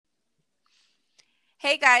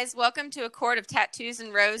Hey guys, welcome to A Court of Tattoos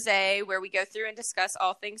and Rosé, where we go through and discuss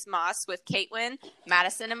all things Moss with Caitlin,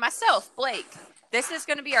 Madison, and myself, Blake. This is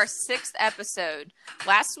going to be our 6th episode.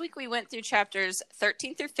 Last week we went through chapters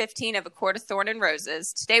 13 through 15 of A Court of Thorn and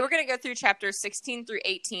Roses. Today we're going to go through chapters 16 through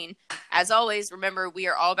 18. As always, remember, we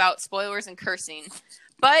are all about spoilers and cursing.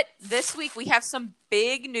 But this week we have some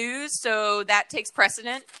big news, so that takes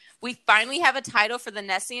precedent. We finally have a title for the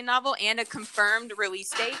Nessian novel and a confirmed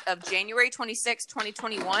release date of January 26,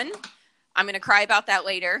 2021. I'm going to cry about that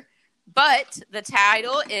later. But the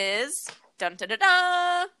title is,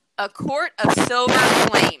 dun-da-da-da, A Court of Silver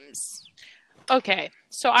Flames. Okay,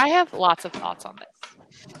 so I have lots of thoughts on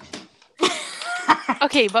this.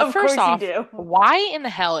 Okay, but first off, why in the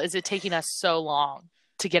hell is it taking us so long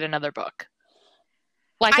to get another book?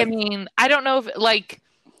 I mean, I don't know if,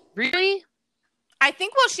 really? I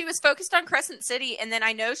think, she was focused on Crescent City, and then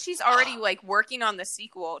I know she's already, working on the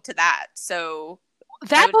sequel to that, so...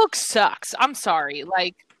 That book sucks. I'm sorry.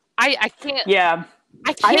 I can't... Yeah.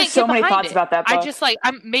 I have so many thoughts about that book. I just,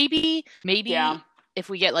 maybe if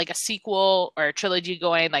we get, a sequel or a trilogy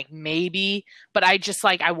going, maybe, but I just,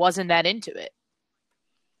 I wasn't that into it.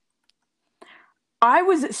 I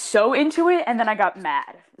was so into it, and then I got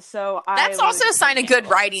mad. So that's also a sign of good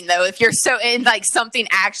writing, though. If you're so in, something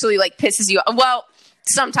actually pisses you off. Well,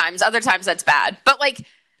 sometimes, other times that's bad. But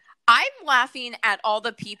I'm laughing at all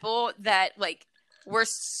the people that were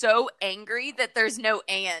so angry that there's no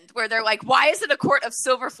and. Where they're like, "Why is it a court of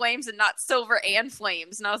silver flames and not silver and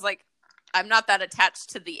flames?" And I was like, "I'm not that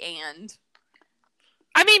attached to the and."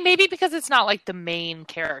 I mean, maybe because it's not the main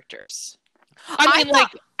characters.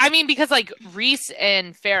 Because Reese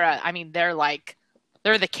and Farah,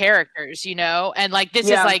 they're the characters, and this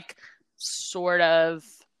is sort of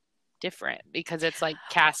different because it's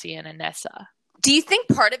Cassian and Nessa. Do you think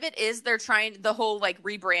part of it is they're trying the whole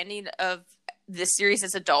rebranding of this series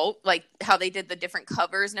as adult, how they did the different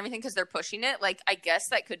covers and everything because they're pushing it? I guess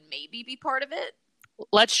that could maybe be part of it.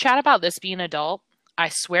 Let's chat about this being adult. I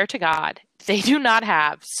swear to God, they do not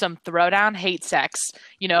have some throwdown hate sex,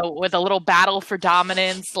 with a little battle for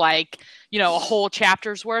dominance, a whole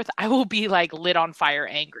chapter's worth. I will be lit on fire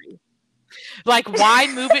angry. Why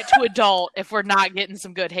move it to adult if we're not getting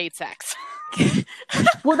some good hate sex?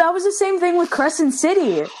 Well, that was the same thing with Crescent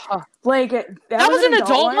City. That was an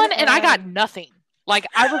adult one, and I got nothing.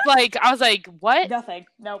 I was like, what? Nothing.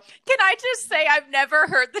 Nope. Can I just say I've never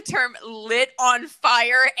heard the term lit on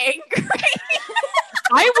fire angry?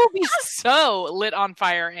 I will be so lit on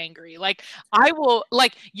fire angry. I will,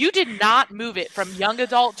 you did not move it from young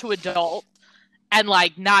adult to adult and,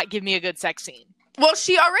 not give me a good sex scene. Well,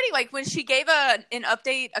 she already, when she gave an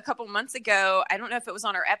update a couple months ago, I don't know if it was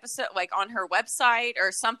on her episode, on her website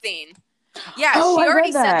or something. Yeah, she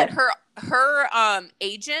already said that her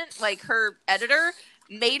agent, her editor,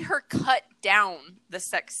 made her cut down the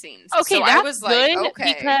sex scenes. Okay, so that's I was good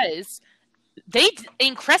okay. Because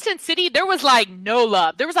in Crescent City, there was no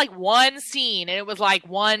love. There was one scene and it was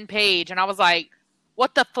one page, and I was like,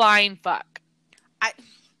 what the flying fuck? That's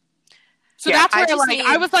where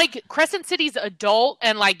I was Crescent City's adult,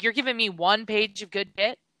 and you're giving me one page of good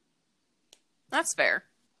shit. That's fair.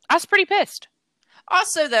 I was pretty pissed.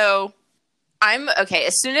 Also, though, I'm okay.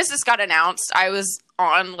 As soon as this got announced, I was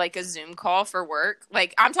on a Zoom call for work.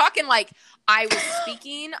 I'm talking I was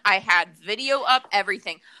speaking, I had video up,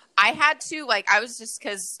 everything. I had to I was just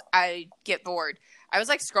because I get bored. I was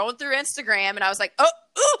scrolling through Instagram and I was like, oh,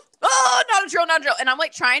 not a drill. And I'm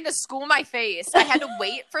trying to school my face. I had to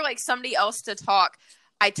wait for somebody else to talk.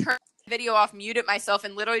 I turned the video off, muted myself,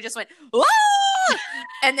 and literally just went, ah!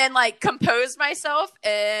 And then composed myself,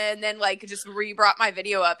 and then just re-brought my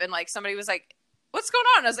video up, and somebody was like, what's going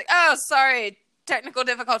on? I was like, oh, sorry, technical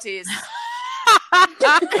difficulties. And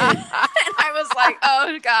I was like,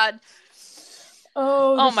 oh God.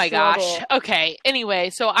 Oh my gosh. Okay. Anyway,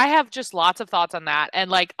 so I have just lots of thoughts on that.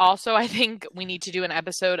 And also I think we need to do an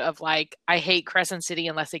episode of I hate Crescent City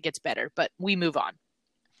unless it gets better, but we move on.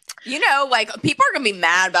 People are going to be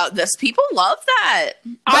mad about this. People love that.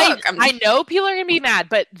 I know people are going to be mad,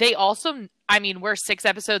 but they also, we're 6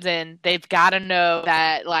 episodes in. They've got to know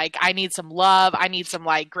that I need some love. I need some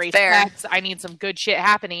great sex. I need some good shit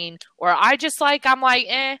happening. Or I just I'm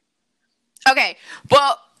eh. Okay.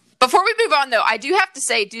 Well, before we move on, though, I do have to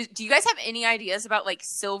say, do you guys have any ideas about,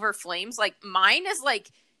 silver flames? Mine is,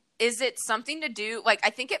 is it something to do,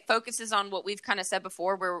 I think it focuses on what we've kind of said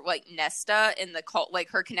before, where, Nesta and the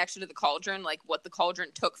her connection to the cauldron, what the cauldron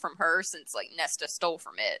took from her since, Nesta stole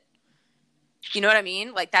from it. You know what I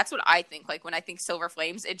mean? Like, that's what I think. Like, when I think Silver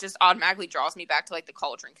Flames, it just automatically draws me back to, like, the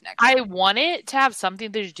Cauldron connection. I want it to have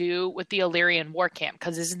something to do with the Illyrian war camp,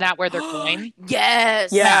 because isn't that where they're going?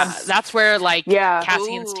 Yes! Yeah. That's where, like, Yeah.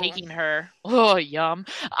 Cassian's Ooh. taking her. Oh, yum.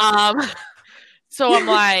 So I'm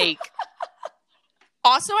like...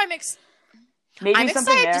 Also, I'm Maybe something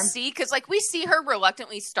excited there. to see, because, like, we see her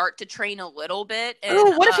reluctantly start to train a little bit. And,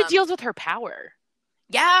 Oh, what if it deals with her power?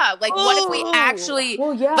 Yeah, like, what if we actually...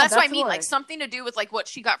 Well, yeah, that's what I that's mean, what- like, something to do with, like, what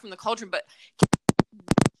she got from the Cauldron, but...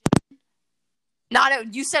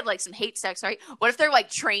 you said, like, some hate sex, right? What if they're, like,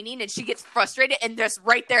 training and she gets frustrated and they're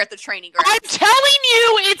right there at the training ground? I'm telling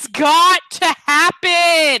you, it's got to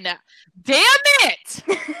happen! Damn it!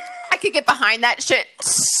 I could get behind that shit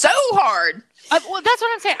so hard. Well, that's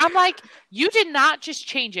what I'm saying. I'm like, you did not just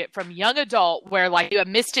change it from young adult, where like you have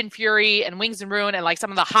Mist and Fury and Wings and Ruin and like some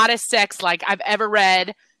of the hottest sex like I've ever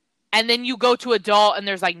read, and then you go to adult and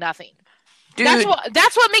there's like nothing. Dude.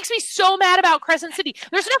 That's what makes me so mad about Crescent City.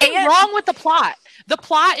 There's nothing wrong with the plot. The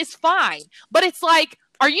plot is fine, but it's like,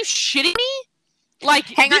 are you shitting me? Like,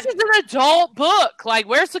 this is an adult book. Like,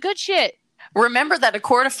 where's the good shit? Remember that A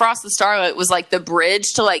Court of Frost and Starlight was like the bridge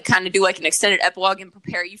to like kind of do like an extended epilogue and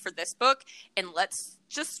prepare you for this book. And let's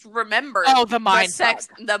just remember, the mind sex,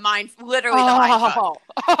 fuck. the mind, literally the mind fuck.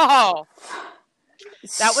 Oh,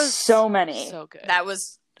 that was so many. So good. That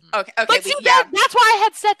was okay. But see, that's why I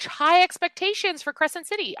had such high expectations for Crescent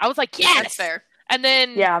City. I was like, yes, that's fair. And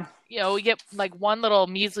then, yeah, we get like one little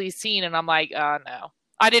measly scene, and I'm like, oh no,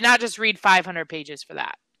 I did not just read 500 pages for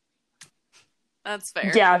that. That's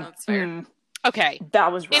fair. Yeah, that's fair. Okay,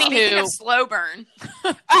 that was rough. Speaking of slow burn.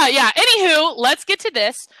 Anywho, let's get to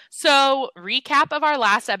this. So, recap of our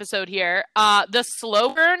last episode here. The slow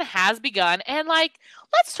burn has begun, and like,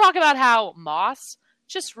 let's talk about how Moss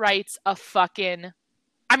just writes a fucking.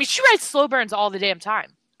 I mean, she writes slow burns all the damn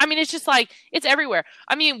time. I mean, it's just like it's everywhere.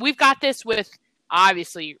 I mean, we've got this with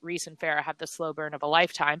obviously Reese and Farrah have the slow burn of a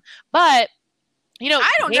lifetime, but.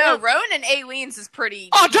 I don't know. Rowan and Aileen's is pretty.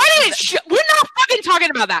 Oh, we're not fucking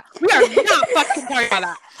talking about that. We are not fucking talking about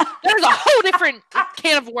that. There's a whole different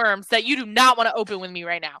can of worms that you do not want to open with me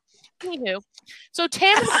right now. Anywho, so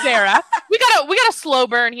Tam and Farrah, we got a slow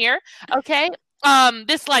burn here. Okay,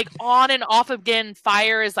 this like on and off again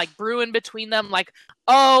fire is like brewing between them. Like,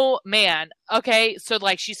 oh man. Okay, so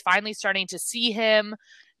like she's finally starting to see him,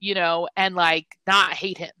 and like not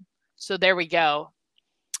hate him. So there we go.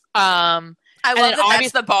 I love that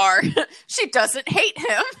that's the bar. She doesn't hate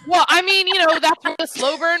him. Well, I mean, that's where the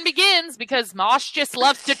slow burn begins, because Moss just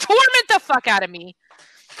loves to torment the fuck out of me.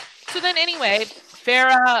 So then anyway,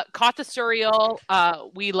 Farrah caught the Suriel.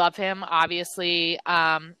 We love him, obviously.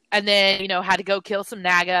 And then, had to go kill some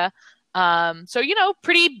Naga. So,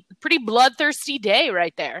 pretty bloodthirsty day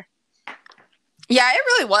right there. Yeah, it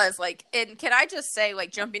really was. Like, and can I just say,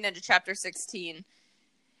 like, jumping into chapter 16,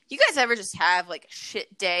 you guys ever just have like a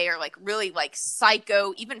shit day or like really like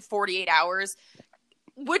psycho, even 48 hours?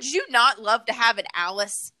 Would you not love to have an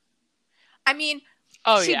Alice? I mean,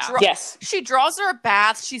 yes. She draws her a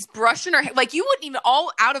bath. She's brushing her hair. Like, you wouldn't even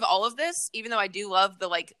out of all of this, even though I do love the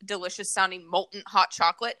like delicious sounding molten hot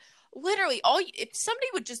chocolate. Literally, if somebody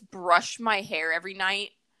would just brush my hair every night,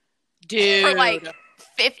 dude, for like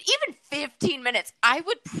even 15 minutes, I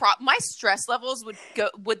would my stress levels would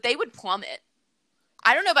plummet.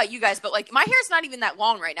 I don't know about you guys, but like my hair's not even that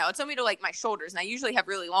long right now. It's only to like my shoulders, and I usually have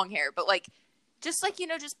really long hair. But like, just like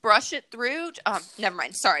just brush it through. Never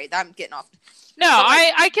mind. Sorry, I'm getting off. No,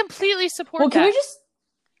 I completely support that.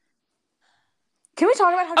 Can we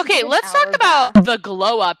talk about how? Okay, let's talk about the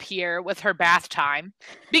glow up here with her bath time,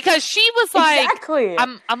 because she was like, exactly.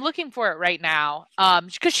 I'm looking for it right now.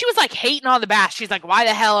 Because she was like hating on the bath. She's like, why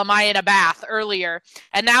the hell am I in a bath earlier?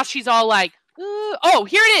 And now she's all like, oh,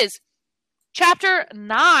 here it is. Chapter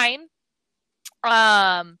 9,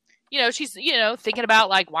 she's, thinking about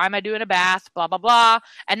like, why am I doing a bath, blah, blah, blah.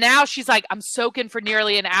 And now she's like, I'm soaking for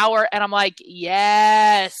nearly an hour. And I'm like,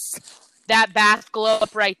 yes, that bath glow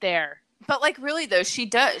up right there. But like, really though, she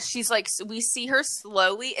does. She's like, we see her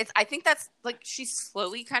slowly. I think that's like, she's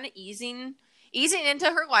slowly kind of easing into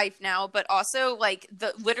her life now, but also like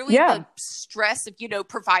the stress of,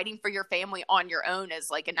 providing for your family on your own as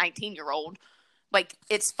like a 19-year-old. Like,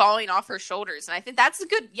 it's falling off her shoulders. And I think that's a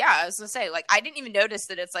good, I was going to say, like, I didn't even notice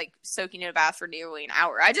that it's, like, soaking in a bath for nearly an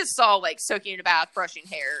hour. I just saw, like, soaking in a bath, brushing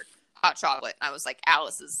hair, hot chocolate. And I was like,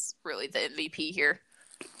 Alice is really the MVP here.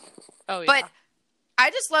 Oh, yeah. But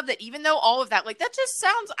I just love that even though all of that, like, that just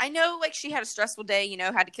sounds, I know, like, she had a stressful day,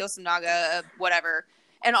 had to kill some Naga, whatever.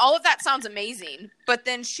 And all of that sounds amazing. But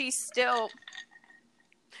then she still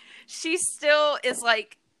is,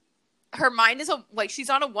 like, her mind is she's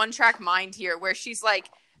on a one-track mind here where she's like,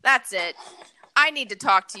 that's it. I need to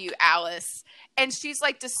talk to you, Alice. And she's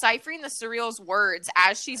like deciphering the Suriel's words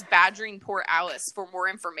as she's badgering poor Alice for more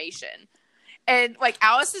information. And like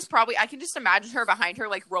Alice is probably, I can just imagine her behind her,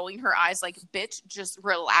 like rolling her eyes like, bitch, just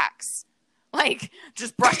relax. Like,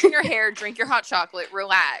 just brushing your hair, drink your hot chocolate,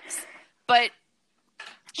 relax. But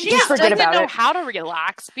she doesn't know how to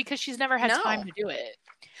relax because she's never had time to do it.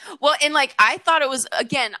 Well, and like, I thought it was,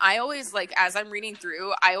 again, I always like, as I'm reading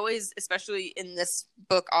through, I always, especially in this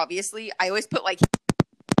book, obviously, I always put like,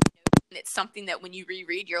 it's something that when you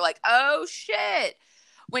reread, you're like, oh shit.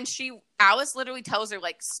 When Alice literally tells her,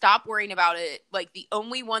 like, stop worrying about it. Like, the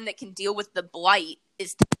only one that can deal with the blight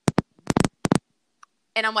is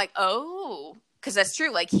and I'm like, oh, because that's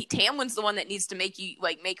true. Like, Tamlin's the one that needs to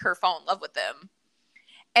make her fall in love with them.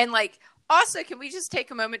 And like, also, can we just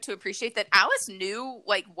take a moment to appreciate that Alice knew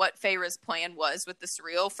like what Feyre's plan was with the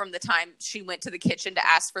Suriel from the time she went to the kitchen to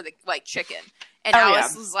ask for the like chicken. And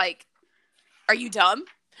Alice was like, are you dumb?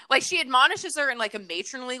 Like, she admonishes her in like a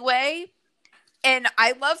matronly way. And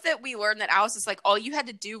I love that we learned that Alice is like, all you had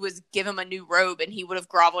to do was give him a new robe and he would have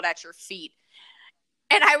groveled at your feet.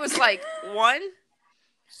 And I was like, one,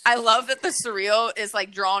 I love that the Suriel is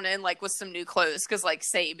like drawn in like with some new clothes. Cause like,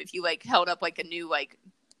 same, if you like held up like a new like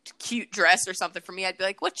cute dress or something for me, I'd be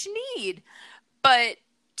like, what you need? But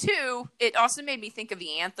two, it also made me think of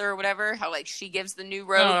the Anther or whatever, how like she gives the new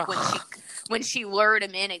robe when she lured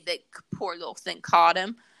him in and that poor little thing caught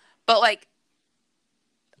him. But like,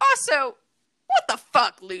 also, what the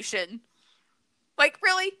fuck, Lucian? Like,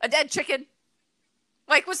 really? A dead chicken?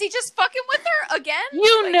 Like, was he just fucking with her again?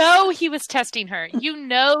 You know he was testing her.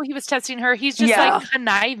 He's just like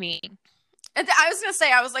conniving. And I was going to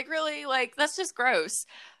say, I was like, really? Like, that's just gross.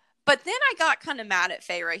 But then I got kind of mad at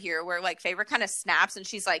Feyre here, where like Feyre kind of snaps and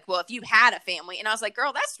she's like, well, if you had a family. And I was like,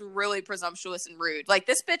 girl, that's really presumptuous and rude. Like,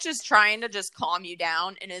 this bitch is trying to just calm you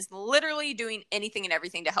down and is literally doing anything and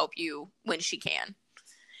everything to help you when she can.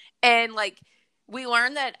 And like, we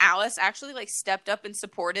learned that Alice actually like stepped up and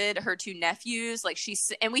supported her two nephews. Like,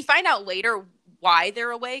 and we find out later why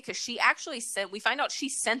they're away, because she actually we find out she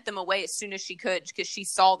sent them away as soon as she could because she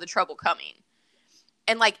saw the trouble coming.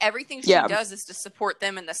 And like, everything she does is to support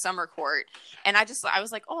them in the summer court. And I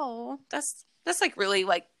was like, oh, that's like really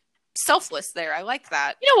like selfless there. I like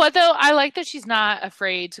that. You know what though? I like that she's not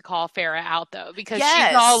afraid to call Feyre out though, because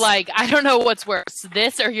she's all like, I don't know what's worse,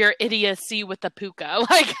 this or your idiocy with the puka.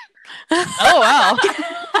 Like, oh wow.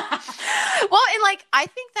 Well, and like, I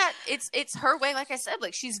think that it's her way. Like I said,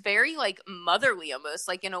 like, she's very like motherly almost,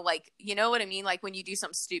 like, you know, like, you know what I mean? Like, when you do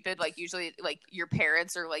something stupid, like usually like your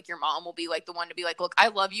parents or like your mom will be like the one to be like, look, I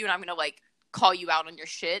love you and I'm going to like call you out on your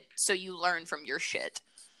shit so you learn from your shit.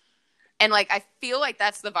 And like, I feel like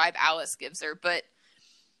that's the vibe Alice gives her. But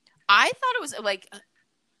I thought it was like,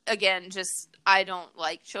 again, just, I don't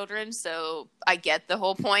like children, so I get the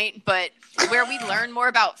whole point. But where we learn more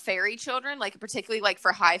about fairy children, like particularly like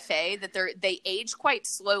for high fae, that they age quite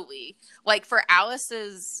slowly. Like for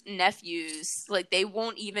Alice's nephews, like they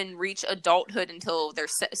won't even reach adulthood until they're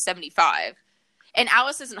 75. And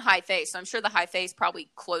Alice isn't high fae, so I'm sure the high fae is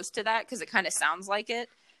probably close to that because it kind of sounds like it.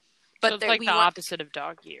 But so it's like the opposite of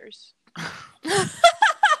dog years.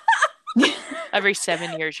 Every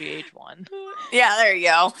 7 years you age one. Yeah, there you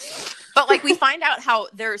go. But like, we find out how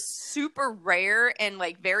they're super rare and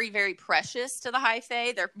like very, very precious to the high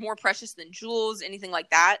fae. They're more precious than jewels, anything like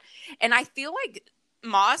that. And I feel like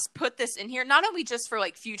Moss put this in here not only just for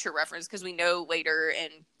like future reference, because we know later in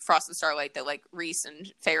Frost and Starlight that like Rhys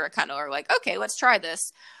and Feyre kind of are like, okay, let's try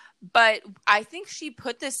this. But I think she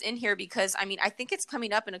put this in here because, I mean, I think it's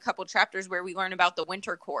coming up in a couple chapters where we learn about the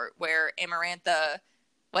Winter Court, where Amarantha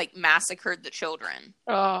like massacred the children.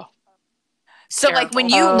 Oh. So terrible. Like, when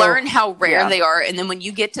you learn how rare they are, and then when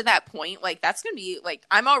you get to that point, like, that's going to be like,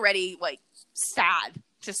 I'm already like sad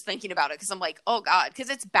just thinking about it, because I'm like, oh God, because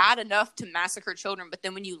it's bad enough to massacre children, but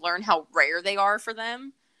then when you learn how rare they are for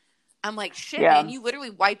them, I'm like, shit, man, you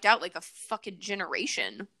literally wiped out like a fucking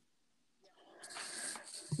generation.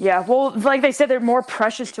 Yeah, well, like they said, they're more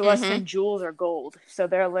precious to us than jewels or gold. So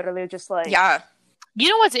they're literally just like, you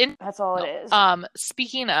know what's in? That's all it is.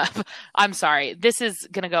 Speaking of, I'm sorry, this is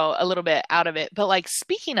gonna go a little bit out of it, but like,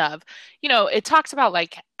 speaking of, you know, it talks about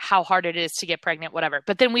like how hard it is to get pregnant, whatever.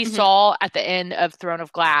 But then we saw at the end of Throne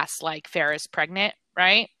of Glass, like Feyre's pregnant,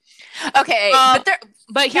 right? Okay,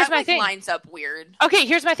 but here's my thing. Lines up weird. Okay,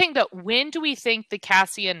 here's my thing though. When do we think the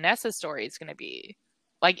Cassie and Nessa story is gonna be?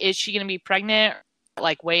 Like, is she gonna be pregnant?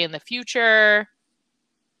 Like way in the future?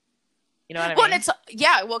 You know what I Well, mean?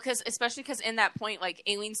 and it's especially because in that point, like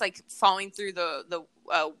Aileen's like falling through the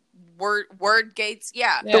word gates.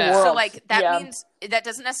 Yeah. The world. So like that means that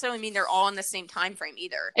doesn't necessarily mean they're all in the same time frame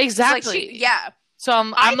either. Exactly. So, like, So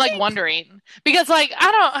I'm like wondering because like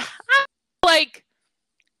I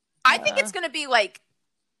think it's gonna be like.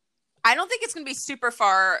 I don't think it's going to be super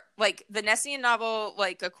far, like the Nessian novel,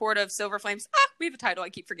 like A Court of Silver Flames. We have a title I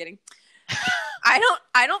keep forgetting.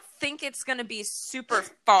 I don't think it's going to be super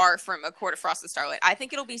far from A Court of Frost and Starlight. I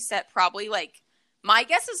think it'll be set probably like, my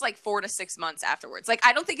guess is like 4 to 6 months afterwards. Like,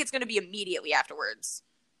 I don't think it's going to be immediately afterwards.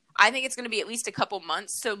 I think it's going to be at least a couple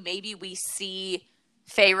months. So maybe we see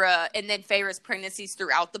Feyre and then Feyre's pregnancies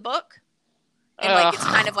throughout the book. And like, it's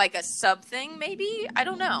kind of like a sub thing, maybe? I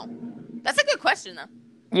don't know. That's a good question though.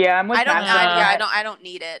 Yeah, I'm with I don't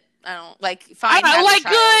need it. I don't like. Fine. I like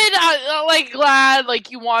good. I like glad. Like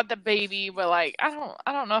you want the baby, but like I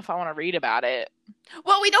don't know if I want to read about it.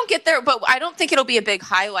 Well, we don't get there, but I don't think it'll be a big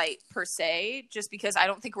highlight per se. Just because I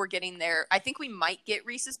don't think we're getting there. I think we might get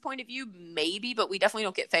Reese's point of view, maybe, but we definitely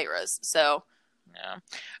don't get Feyre's. So.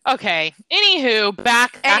 Yeah. Okay. Anywho,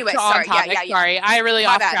 back anyway, to on topic. Yeah. Sorry, I really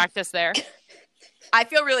off tracked us there. I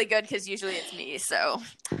feel really good because usually it's me. So.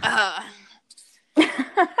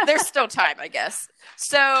 There's still time, I guess.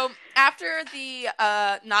 So after the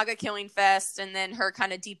Naga killing fest and then her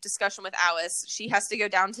kind of deep discussion with Alice, she has to go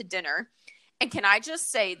down to dinner. And can I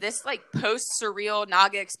just say, this like post-Suriel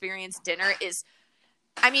Naga experience dinner is,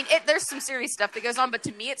 I mean, there's some serious stuff that goes on, but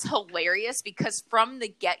to me it's hilarious because from the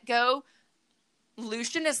get-go,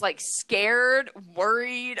 Lucien is like scared,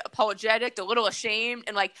 worried, apologetic, a little ashamed,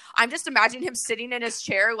 and like I'm just imagining him sitting in his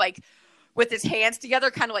chair like with his hands together,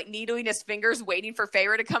 kind of like needling his fingers, waiting for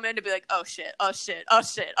Feyre to come in to be like, oh shit, oh shit, oh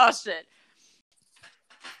shit, oh shit.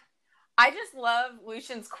 I just love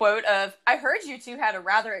Lucien's quote of, I heard you two had a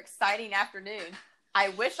rather exciting afternoon. I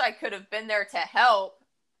wish I could have been there to help.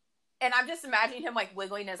 And I'm just imagining him like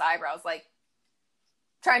wiggling his eyebrows, like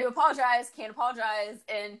trying to apologize, can't apologize.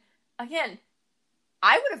 And again,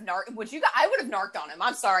 I would have narked on him.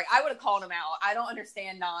 I'm sorry. I would have called him out. I don't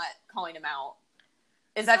understand not calling him out.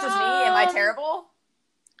 Is that just me? Am I terrible?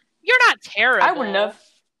 You're not terrible. I wouldn't have.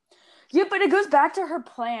 Yeah, but it goes back to her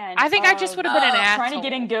plan. I think I just would have been an asshole. Trying to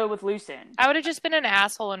get in good with Lucien. I would have just been an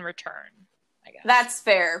asshole in return, I guess. That's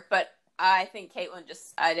fair, but I think Caitlin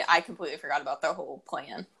I completely forgot about the whole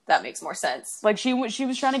plan. That makes more sense. Like, she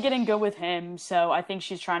was trying to get in good with him, so I think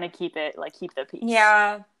she's trying to keep the peace.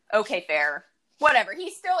 Yeah. Okay, fair. Whatever.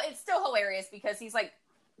 It's still hilarious because he's, like,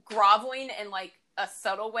 groveling in, like, a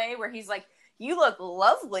subtle way where he's like, you look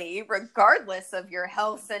lovely regardless of your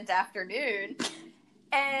hell-sent afternoon.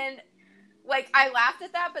 And, like, I laughed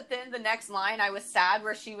at that, but then the next line I was sad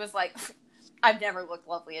where she was like, I've never looked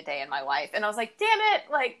lovely a day in my life. And I was like, damn it,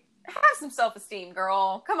 like, have some self-esteem,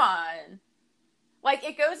 girl. Come on. Like,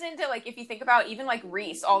 it goes into, like, if you think about even, like,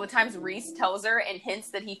 Rhys, all the times Rhys tells her and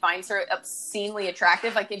hints that he finds her obscenely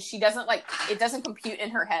attractive, like, and she doesn't, like, it doesn't compute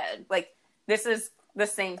in her head. Like, this is the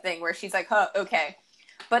same thing where she's like, huh, okay.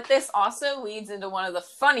 But this also leads into one of the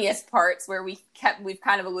funniest parts where we've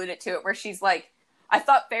kind of alluded to it, where she's like, I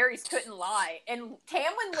thought fairies couldn't lie. And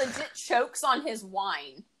Tamlin legit chokes on his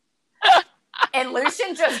wine. And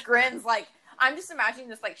Lucien just grins like, I'm just imagining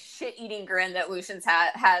this like shit-eating grin that Lucien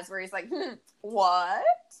has where he's like, what?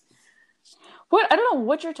 What? I don't know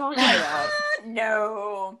what you're talking about.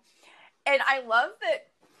 No. And I love that,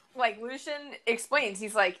 like, Lucien explains,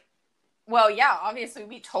 he's like, well, yeah, obviously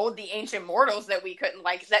we told the ancient mortals that we couldn't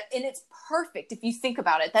like that. And it's perfect if you think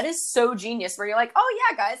about it. That is so genius where you're like, oh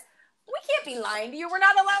yeah, guys, we can't be lying to you. We're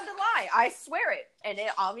not allowed to lie. I swear it. And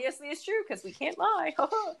it obviously is true because we can't lie.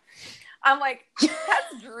 I'm like,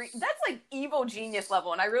 that's like evil genius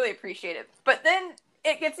level. And I really appreciate it. But then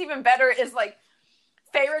it gets even better is like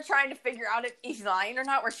Feyre trying to figure out if he's lying or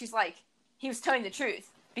not, where she's like, he was telling the truth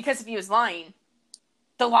because if he was lying,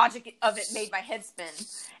 the logic of it made my head spin.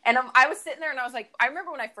 And I was sitting there and I was like, I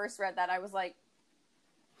remember when I first read that, I was like,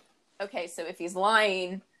 okay, so if he's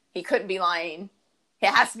lying, he couldn't be lying. It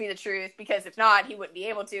has to be the truth because if not, he wouldn't be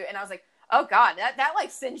able to. And I was like, oh God, that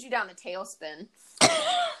like sends you down the tailspin.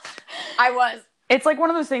 It's like one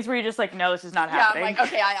of those things where you're just like, no, this is not happening. Yeah, I'm like,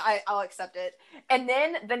 okay, I'll accept it. And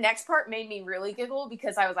then the next part made me really giggle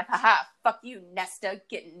because I was like, haha, fuck you, Nesta,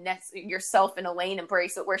 getting yourself in a lane and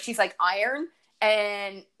bracelet where she's like iron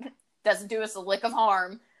and doesn't do us a lick of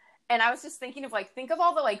harm. And I was just thinking of like, think of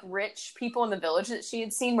all the like rich people in the village that she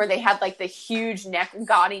had seen where they had like the huge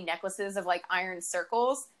gaudy necklaces of like iron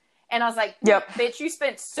circles. And I was like, yep, bitch, you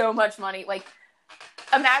spent so much money. Like,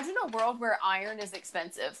 imagine a world where iron is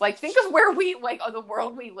expensive. Like, think of where we, like, the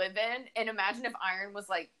world we live in, and imagine if iron was,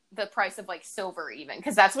 like, the price of, like, silver even.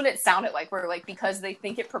 Because that's what it sounded like, where, like, because they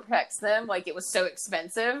think it protects them, like, it was so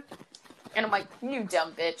expensive. And I'm like, you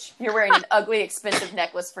dumb bitch. You're wearing an ugly, expensive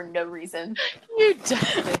necklace for no reason. You dumb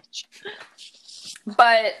bitch.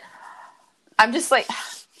 But I'm just, like,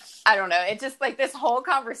 I don't know. It just, like, this whole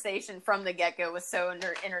conversation from the get-go was so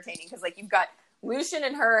entertaining. Because, like, you've got Lucian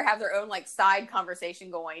and her have their own, like, side conversation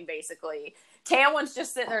going, basically. Tamlin's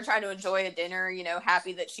just sitting there trying to enjoy a dinner, you know,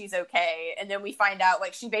 happy that she's okay. And then we find out,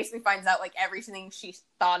 like, she basically finds out, like, everything she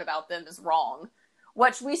thought about them is wrong.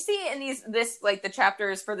 Which we see in the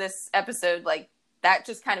chapters for this episode, like, that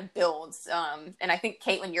just kind of builds. And I think,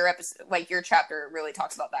 Caitlin, your episode, like, your chapter really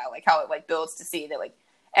talks about that, like, how it, like, builds to see that, like,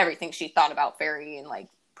 everything she thought about Fairy and, like,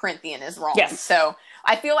 Prynthian is wrong. Yes. So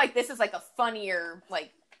I feel like this is, like, a funnier,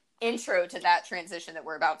 like, intro to that transition that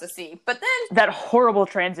we're about to see. But then that horrible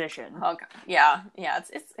transition. Oh God. Yeah,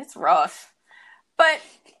 it's rough. But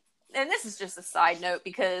and this is just a side note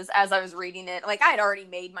because as I was reading it, like I had already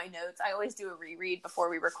made my notes. I always do a reread before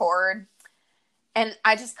we record. And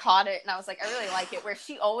I just caught it and I was like, I really like it where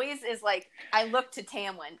she always is like, I look to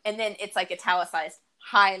Tamlin and then it's like italicized,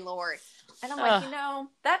 High Lord. And I'm like, you know,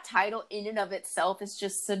 that title in and of itself is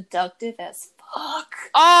just seductive as fuck.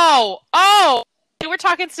 Oh, we're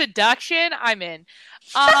talking seduction. I'm in.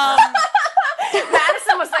 Madison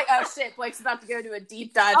was like, "Oh shit, Blake's about to go to a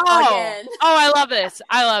deep dive again." Oh, I love this.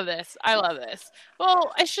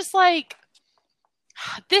 Well, it's just like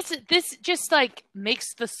this just like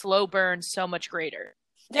makes the slow burn so much greater.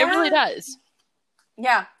 Yeah. It really does.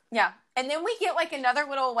 Yeah. And then we get like another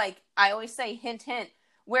little like I always say hint,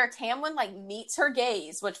 where Tamlin like meets her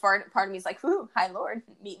gaze, which part of me is like, "Ooh, High Lord,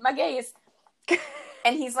 meet my gaze."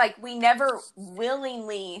 And he's like, we never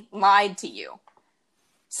willingly lied to you.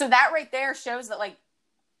 So that right there shows that, like,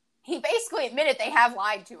 he basically admitted they have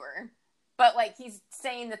lied to her. But, like, he's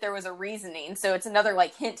saying that there was a reasoning. So it's another,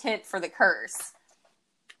 like, hint for the curse.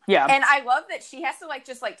 Yeah. And I love that she has to, like,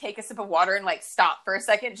 just, like, take a sip of water and, like, stop for a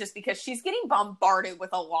second just because she's getting bombarded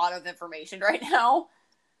with a lot of information right now.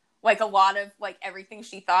 Like, a lot of, like, everything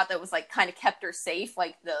she thought that was, like, kind of kept her safe.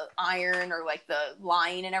 Like, the iron or, like, the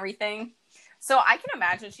lying and everything. So I can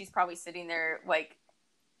imagine she's probably sitting there, like,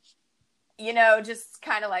 you know, just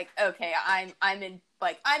kind of like, okay, I'm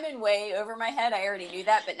in way over my head. I already knew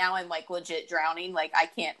that, but now I'm like legit drowning. Like I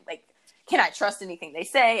can't, like, can I trust anything they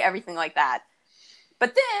say? Everything like that.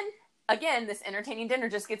 But then again, this entertaining dinner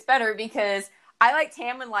just gets better because I like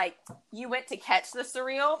Tamlin. Like, you went to catch the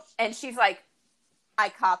Suriel, and she's like, I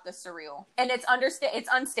caught the Suriel, and it's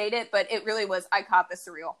unstated, but it really was, I caught the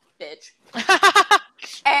Suriel, bitch.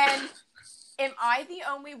 And am I the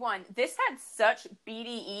only one? This had such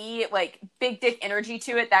BDE, like, big dick energy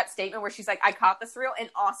to it, that statement where she's like, I caught the Suriel.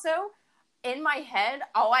 And also, in my head,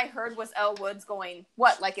 all I heard was Elle Woods going,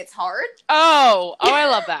 what, like it's hard? Oh, I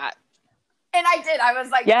love that. And I did. I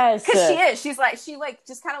was like, yes. Because she is. She's like, she, like,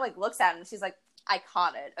 just kind of, like, looks at him. And she's like, I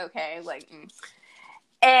caught it, okay? Like,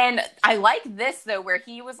 And I like this, though, where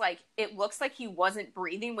he was like, it looks like he wasn't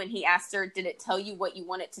breathing when he asked her, did it tell you what you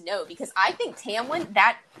wanted to know? Because I think Tamlin,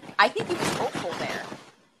 I think he was hopeful there.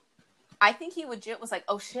 I think he legit was like,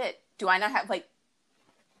 oh shit, do I not have, like,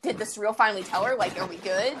 did the Suriel finally tell her? Like, are we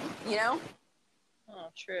good? You know? Oh,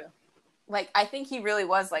 true. Like, I think he really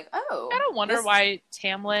was like, oh. I don't wonder why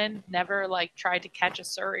Tamlin never, like, tried to catch a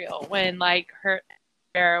Suriel when, like, her and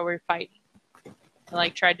Farrah were fighting. And,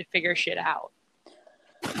 like, tried to figure shit out.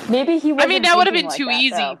 Maybe he wasn't. I mean, that would have been like too that,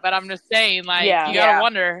 easy, though. but I'm just saying, like, you gotta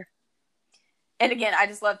wonder. And again, I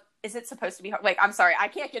just love, is it supposed to be hard? Like, I'm sorry, I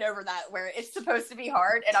can't get over that, where it's supposed to be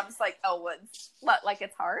hard, and I'm just like, Elle Woods, like,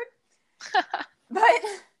 it's hard? But,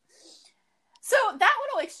 so that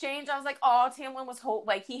little exchange, I was like, oh, Tamlin was hope,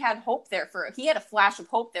 like, he had hope there he had a flash of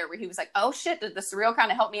hope there, where he was like, oh shit, did the Suriel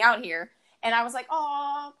kind of help me out here? And I was like,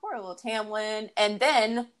 oh, poor little Tamlin. And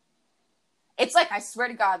then, it's like, I swear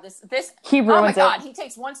to God, this he ruins oh my God, it. he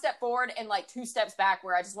takes one step forward and like 2 steps back,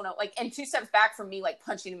 where I just want to, like, and 2 steps back from me, like,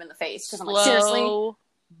 punching him in the face. Because I'm like, seriously?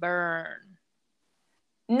 Burn.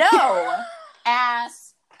 No.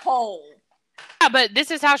 Asshole. Yeah, but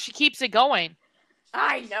this is how she keeps it going.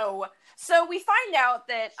 I know. So we find out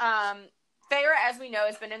that Farrah, as we know,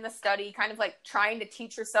 has been in the study, kind of like trying to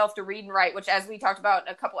teach herself to read and write, which, as we talked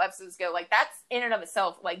about a couple episodes ago, like, that's in and of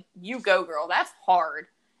itself, like, you go, girl. That's hard.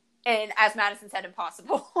 And as Madison said,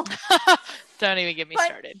 impossible. Don't even get me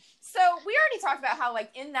started. So we already talked about how,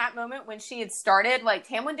 like, in that moment when she had started, like,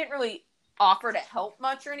 Tamlin didn't really offer to help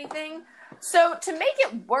much or anything. So to make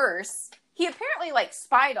it worse, he apparently like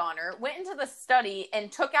spied on her, went into the study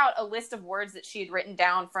and took out a list of words that she had written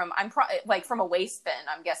down from like from a waste bin,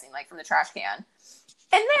 I'm guessing, like from the trash can.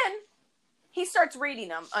 And then he starts reading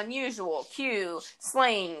them. Unusual, Q,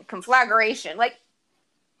 slain, conflagration, like.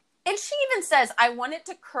 And she even says, I wanted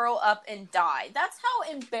to curl up and die. That's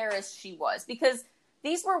how embarrassed she was, because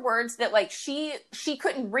these were words that, like, she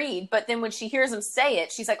couldn't read, but then when she hears him say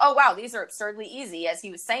it, she's like, oh, wow, these are absurdly easy, as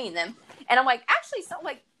he was saying them. And I'm like, actually, so,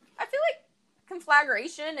 like, I feel like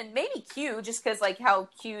conflagration and maybe Q, just because, like, how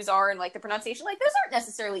Q's are and, like, the pronunciation, like, those aren't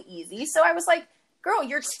necessarily easy. So I was like, girl,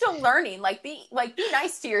 you're still learning. Like, be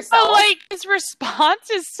nice to yourself. But, like, his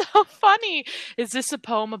response is so funny. Is this a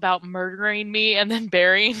poem about murdering me and then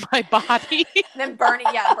burying my body? Then burning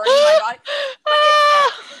my body.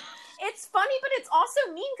 But it's funny, but it's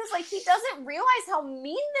also mean because, like, he doesn't realize how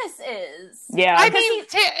mean this is. Yeah. I mean,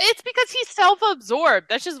 it's because he's self-absorbed.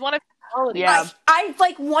 That's just one of his qualities. Yeah. I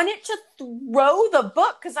like wanted to throw the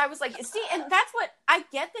book because I was like, see, and that's what I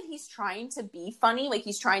get, that he's trying to be funny, like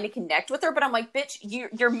he's trying to connect with her, but I'm like, bitch,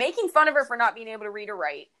 you're making fun of her for not being able to read or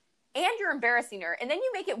write, and you're embarrassing her, and then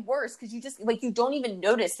you make it worse because you just like, you don't even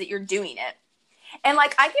notice that you're doing it. And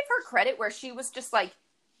like, I give her credit where she was just like,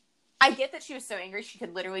 I get that she was so angry she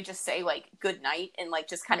could literally just say like good night and like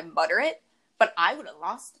just kind of mutter it, but I would have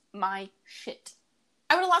lost my shit.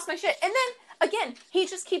 And then again, he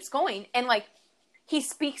just keeps going, and like, he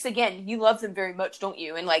speaks again. You love them very much, don't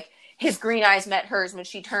you? And like, his green eyes met hers when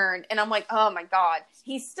she turned, and I'm like, oh my God,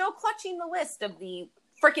 he's still clutching the list of the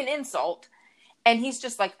freaking insult. And he's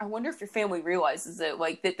just like, I wonder if your family realizes it,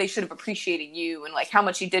 like that they should have appreciated you and like how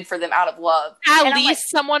much you did for them out of love. At and least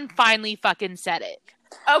someone finally fucking said it.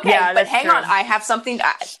 Okay, yeah, but hang true. on, I have something.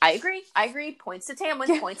 I agree. Points to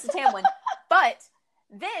Tamlin. But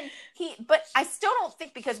then but I still don't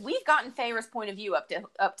think, because we've gotten Feyre's point of view up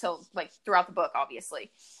till like throughout the book,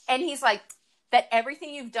 obviously, and he's like, that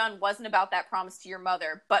everything you've done wasn't about that promise to your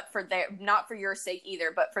mother, but not for your sake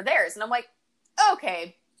either, but for theirs. And I'm like,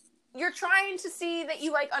 okay, you're trying to see that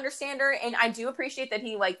you like understand her, and I do appreciate that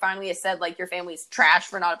he like finally has said like your family's trash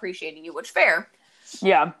for not appreciating you, which fair.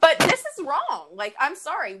 Yeah. But this is wrong. Like, I'm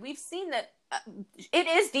sorry. We've seen that it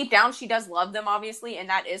is deep down. She does love them, obviously, and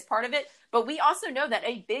that is part of it. But we also know that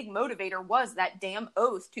a big motivator was that damn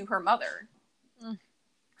oath to her mother. Mm.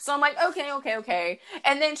 So I'm like, okay.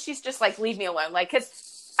 And then she's just like, leave me alone. Like,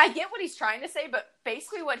 because I get what he's trying to say, but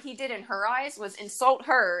basically what he did in her eyes was insult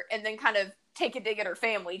her and then kind of take a dig at her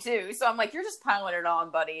family, too. So I'm like, you're just piling it on,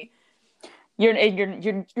 buddy. You're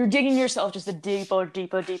digging yourself just a deeper.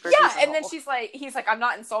 Yeah, and then he's like, I'm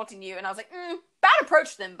not insulting you, and I was like, bad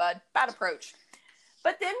approach, then, bud, bad approach.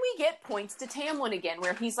 But then we get points to Tamlin again,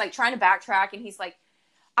 where he's like trying to backtrack, and he's like,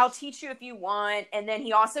 I'll teach you if you want. And then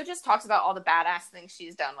he also just talks about all the badass things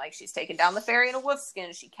she's done, like she's taken down the ferry in a wolf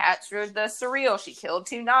skin, she captured the Suriel, she killed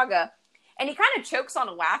 2 Naga. And he kind of chokes on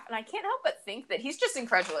a laugh, and I can't help but think that he's just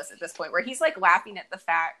incredulous at this point, where he's like laughing at the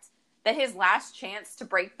fact that his last chance to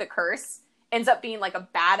break the curse ends up being like a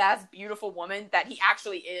badass, beautiful woman that he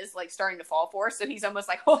actually is like starting to fall for. So he's almost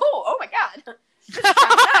like, oh my God, this is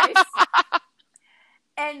kind of nice.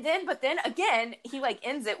 And then, but then again, he like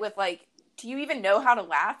ends it with like, do you even know how to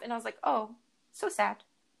laugh? And I was like, oh, so sad.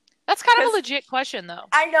 That's kind of a legit question, though.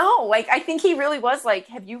 I know. Like, I think he really was like,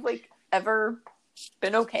 have you like ever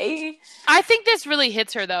been okay? I think this really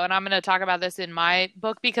hits her, though, and I'm going to talk about this in my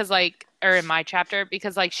book or in my chapter,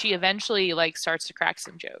 because like she eventually like starts to crack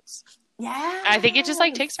some jokes. Yeah. I think it just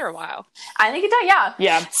like takes her a while. I think it does, yeah.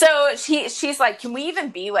 Yeah. So she's like, can we even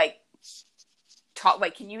be like,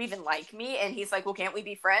 can you even like me? And he's like, well, can't we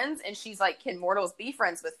be friends? And she's like, can mortals be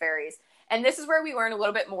friends with fairies? And this is where we learn a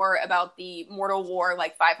little bit more about the mortal war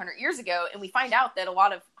like 500 years ago. And we find out that a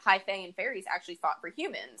lot of high fae and fairies actually fought for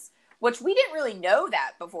humans, which we didn't really know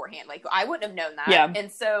that beforehand. Like, I wouldn't have known that. Yeah.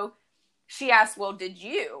 And so she asked, well, did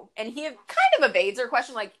you? And he kind of evades her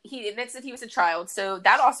question. Like, he admits that he was a child. So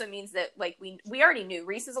that also means that, like, we already knew.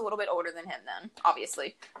 Reese is a little bit older than him then,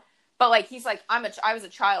 obviously. But, like, he's like, I was a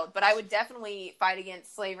child, but I would definitely fight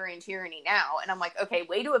against slavery and tyranny now. And I'm like, okay,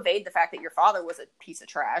 way to evade the fact that your father was a piece of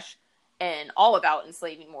trash and all about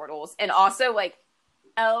enslaving mortals. And also, like,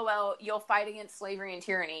 LOL, you'll fight against slavery and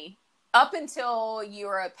tyranny up until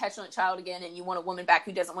you're a petulant child again and you want a woman back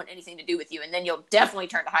who doesn't want anything to do with you. And then you'll definitely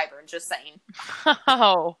turn to Hybern, just saying.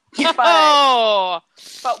 Oh.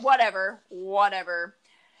 But whatever.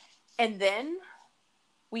 And then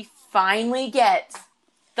we finally get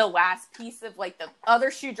the last piece of, like, the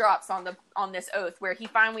other shoe drops on this oath, where he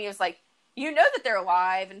finally is like, you know that they're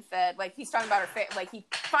alive and fed. Like, he's talking about her, like, he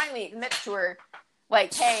finally admits to her,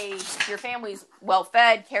 like, hey, your family's well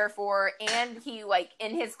fed, cared for, and he, like,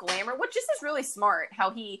 in his glamour, which this is really smart,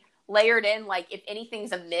 how he layered in, like, if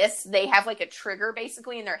anything's amiss, they have, like, a trigger,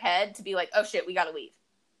 basically, in their head to be like, oh, shit, we gotta leave.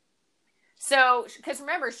 So, because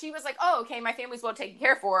remember, she was like, oh, okay, my family's well taken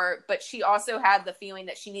care for, but she also had the feeling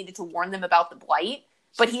that she needed to warn them about the blight,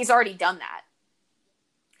 but he's already done that.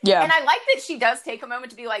 Yeah. And I like that she does take a moment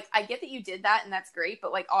to be like, I get that you did that, and that's great,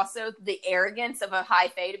 but, like, also the arrogance of a high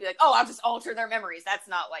fae to be like, oh, I'll just alter their memories. That's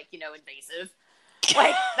not, like, invasive.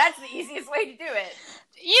 Like, that's the easiest way to do it.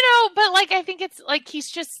 But, like, I think it's, like, he's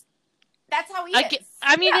just... That's how he is.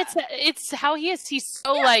 I mean, it's how he is. He's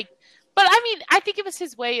so, like... But, I mean, I think it was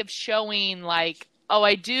his way of showing, like, oh,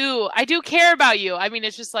 I do care about you. I mean,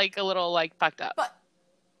 it's just, like, a little, like, fucked up. But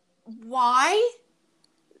why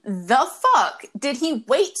the fuck did he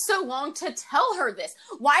wait so long to tell her this?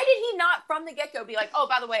 Why did he not, from the get-go, be like, oh,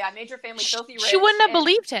 by the way, I made your family filthy rich? She wouldn't have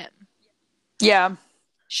believed him. Yeah.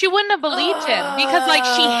 She wouldn't have believed him because, like,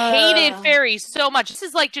 she hated fairies so much. This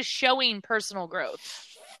is, like, just showing personal growth.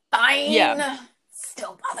 Fine. Yeah.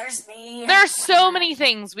 Still bothers me. There are so many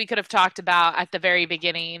things we could have talked about at the very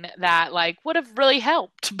beginning that, like, would have really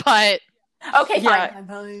helped, but... Okay, fine. I'm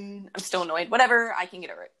fine. I'm still annoyed. Whatever, I can get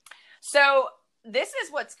over it. So, this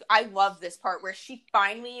is I love this part where she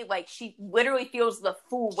finally, like, she literally feels the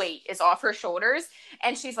full weight is off her shoulders,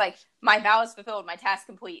 and she's like, my vow is fulfilled, my task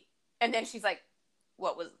complete. And then she's like,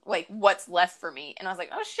 what's left for me? And I was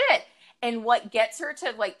like, oh, shit. And what gets her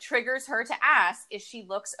to, like, triggers her to ask is she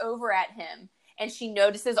looks over at him, and she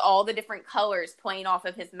notices all the different colors playing off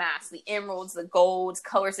of his mask. The emeralds, the golds,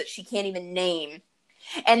 colors that she can't even name.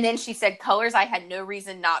 And then she said, colors I had no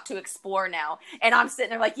reason not to explore now. And I'm sitting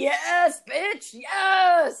there like, yes, bitch,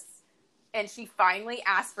 yes! And she finally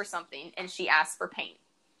asked for something, and she asked for paint.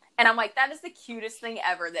 And I'm like, that is the cutest thing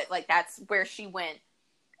ever, that, like, that's where she went.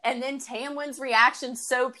 And then Tamlin's reaction's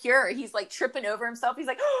so pure. He's, like, tripping over himself. He's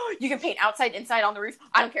like, oh, you can paint outside, inside, on the roof.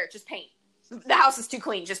 I don't care, just paint. The house is too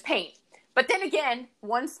clean, just paint. But then again,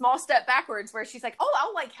 one small step backwards where she's like, oh,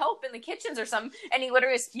 I'll, like, help in the kitchens or something. And he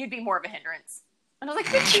literally is, you'd be more of a hindrance. And I was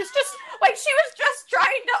like, she was just trying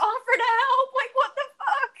to offer to help. Like, what the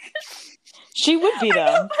fuck? She would be, though.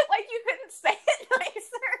 Know, but, like, you couldn't say it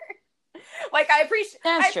nicer. Like, I appreciate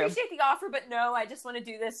the offer, but no, I just want to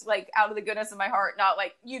do this, like, out of the goodness of my heart. Not,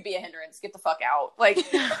 like, you'd be a hindrance. Get the fuck out. Like...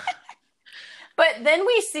 But then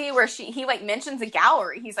we see where he, like, mentions a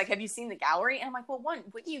gallery. He's like, have you seen the gallery? And I'm like, well, wouldn't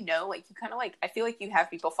you know? Like, you kind of, like, I feel like you have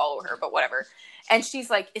people follow her, but whatever. And she's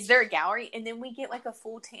like, is there a gallery? And then we get, like, a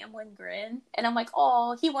full Tamlin grin. And I'm like,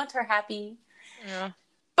 oh, he wants her happy. Yeah.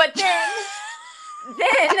 But then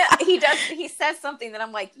he says something that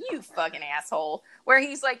I'm like, you fucking asshole. Where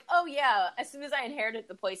he's like, oh, yeah, as soon as I inherited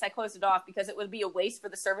the place, I closed it off because it would be a waste for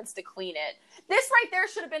the servants to clean it. This right there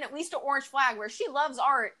should have been at least an orange flag where she loves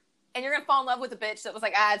art. And you're going to fall in love with a bitch that was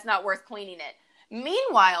like, it's not worth cleaning it.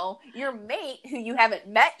 Meanwhile, your mate, who you haven't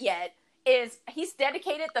met yet, he's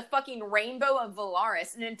dedicated the fucking Rainbow of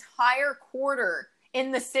Valaris, an entire quarter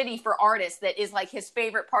in the city for artists that is, like, his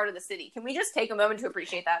favorite part of the city. Can we just take a moment to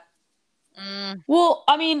appreciate that? Well,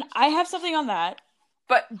 I mean, I have something on that.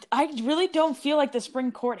 But I really don't feel like the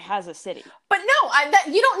Spring Court has a city. But no,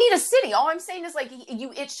 you don't need a city. All I'm saying is, like,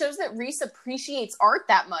 it shows that Rhys appreciates art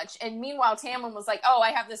that much. And meanwhile, Tamlin was like, oh,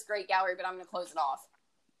 I have this great gallery, but I'm going to close it off.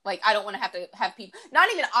 Like, I don't want to have people.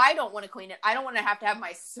 Not even I don't want to clean it. I don't want to have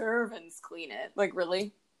my servants clean it. Like,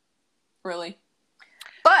 really? Really?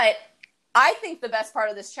 But I think the best part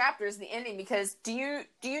of this chapter is the ending, because do you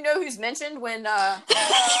know who's mentioned when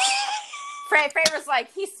Frey was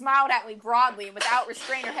like, he smiled at me broadly and without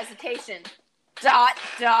restraint or hesitation. ...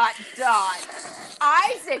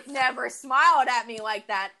 Isaac never smiled at me like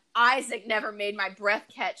that. Isaac never made my breath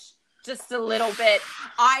catch just a little bit.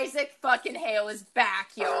 Isaac fucking Hale is back,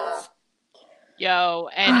 y'all. Yo,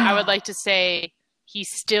 and I would like to say he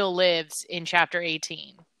still lives in chapter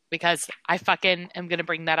 18 because I fucking am going to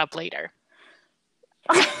bring that up later.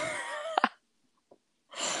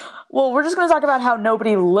 Well, we're just going to talk about how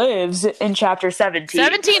nobody lives in chapter 17.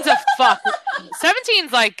 17's a fuck.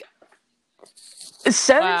 17's like...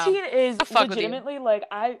 17 is fuck legitimately, like,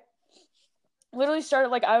 I literally started,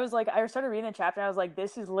 like, I started reading the chapter and I was like,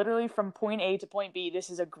 this is literally from point A to point B.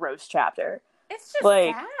 This is a gross chapter. It's just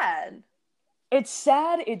like, sad. It's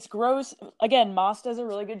sad. It's gross. Again, Moss does a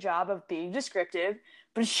really good job of being descriptive,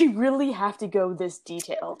 but she really have to go this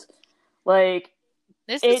detailed. Like...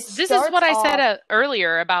 This is what I said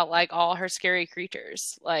earlier about, like, all her scary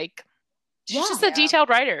creatures. Like, she's just a detailed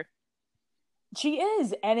writer. She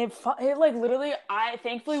is, and it like literally. I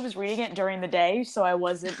thankfully was reading it during the day, so I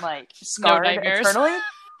wasn't like scarred eternally.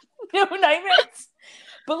 No nightmares.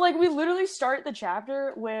 But like, we literally start the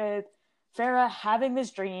chapter with Farah having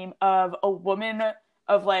this dream of a woman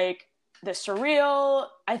of like the Suriel,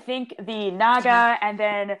 I think the Naga, and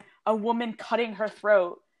then a woman cutting her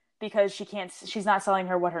throat because she's not telling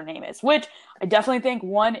her what her name is, which I definitely think,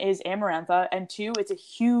 one, is Amarantha, and two, it's a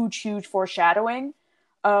huge foreshadowing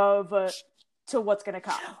of to what's going to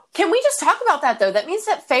come. Can we just talk about that, though? That means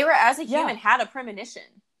that Feyre, as a human, had a premonition.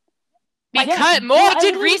 Because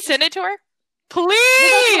did Rhys send it to her? Please!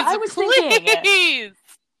 I was thinking.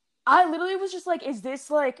 I literally was just like, is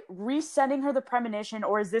this like Rhys-sending her the premonition,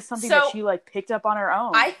 or is this something that she like picked up on her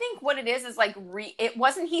own? I think what it is like it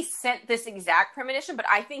wasn't he sent this exact premonition, but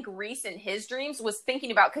I think Rhys in his dreams was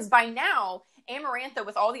thinking about, because by now Amarantha,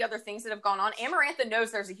 with all the other things that have gone on, Amarantha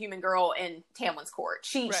knows there's a human girl in Tamlin's court.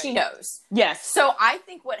 She knows. Yes. So I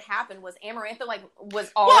think what happened was Amarantha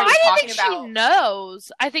was already talking about. She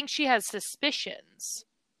knows. I think she has suspicions.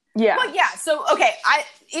 Yeah. Well, yeah. So, okay,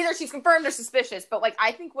 either she's confirmed or suspicious, but like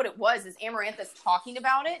I think what it was is Amarantha's talking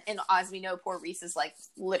about it, and as we know, poor Rhys is like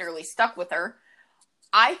literally stuck with her.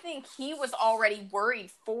 I think he was already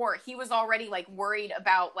worried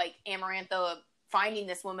about like Amarantha finding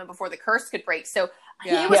this woman before the curse could break. So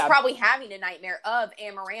he was probably having a nightmare of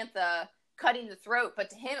Amarantha cutting the throat, but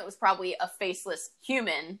to him it was probably a faceless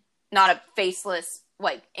human, not a faceless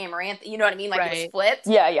like Amarantha, you know what I mean? Like it was flipped.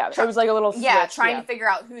 Yeah. It was like a little switch. Yeah, trying to figure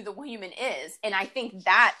out who the human is. And I think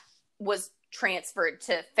that was transferred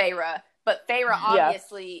to Feyre. But Feyre,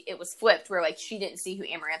 obviously, it was flipped where like she didn't see who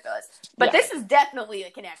Amarantha was. But this is definitely a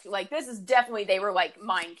connection. Like this is definitely, they were like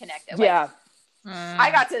mind connected. Like, I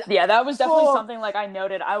got to. Yeah, that was definitely something like I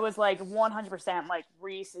noted. I was like 100% like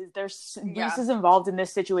Rhys is involved in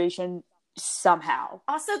this situation somehow.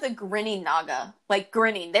 Also the grinning Naga, like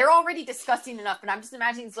grinning. They're already disgusting enough, but I'm just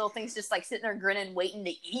imagining these little things just like sitting there grinning, waiting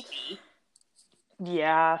to eat me.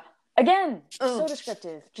 Yeah. Again, so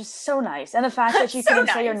descriptive, just so nice, and the fact that she couldn't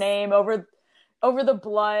say her name over the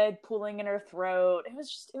blood pooling in her throat, it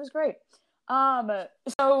was great.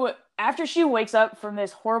 So after she wakes up from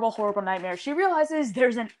this horrible nightmare, she realizes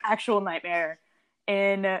there's an actual nightmare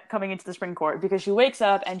in coming into the Spring Court, because she wakes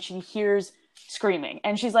up and she hears screaming,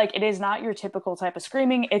 and she's like, it is not your typical type of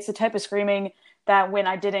screaming. It's the type of screaming that when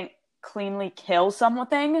I didn't cleanly kill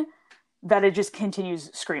something, that it just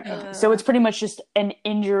continues screaming. So it's pretty much just an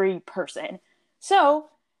injury person. So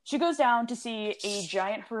she goes down to see a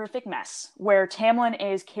giant horrific mess where Tamlin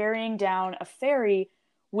is carrying down a fairy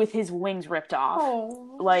with his wings ripped off,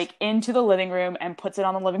 like into the living room, and puts it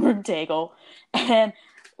on the living room table. And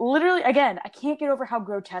literally, again, I can't get over how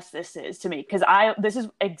grotesque this is to me, because this is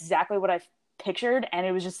exactly what I pictured, and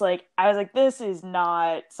it was just like, I was like, this is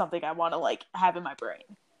not something I want to like have in my brain.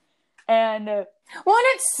 And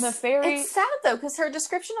it's the fairy. It's sad though, because her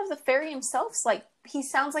description of the fairy himself's like, he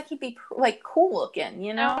sounds like he'd be like cool looking,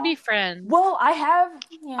 you know? Be friends. Well, I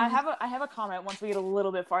have a comment once we get a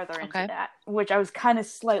little bit farther into that, which I was kind of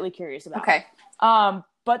slightly curious about. Okay.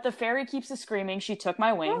 But the fairy keeps screaming, she took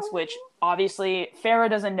my wings, which obviously Feyre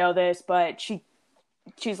doesn't know this, but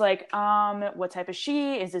she's like, what type of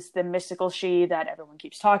she? Is this the mystical she that everyone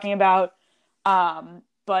keeps talking about?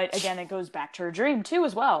 But again, it goes back to her dream too,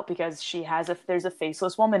 as well, because there's a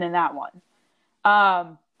faceless woman in that one.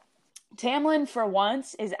 Tamlin, for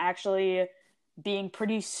once, is actually being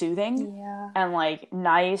pretty soothing and like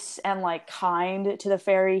nice and like kind to the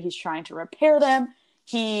fairy. He's trying to repair them.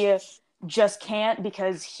 He just can't,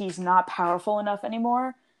 because he's not powerful enough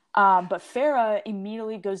anymore. But Feyre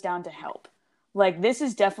immediately goes down to help. Like, this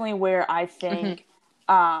is definitely where I think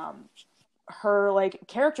her like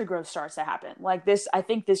character growth starts to happen. Like this, I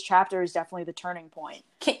think this chapter is definitely the turning point,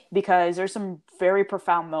 because there's some very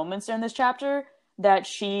profound moments in this chapter that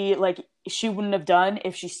she wouldn't have done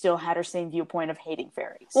if she still had her same viewpoint of hating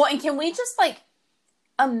fairies. Well, and can we just like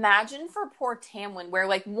imagine for poor Tamlin, where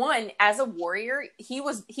like, one, as a warrior, he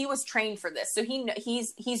was trained for this, so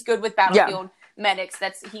he's good with battlefield medics.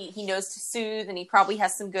 That's he knows to soothe, and he probably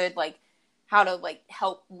has some good like how to like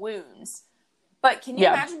help wounds. But can you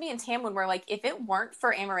imagine being Tamlin, where like, if it weren't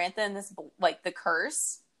for Amarantha and this like the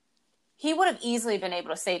curse, he would have easily been able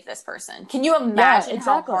to save this person. Can you imagine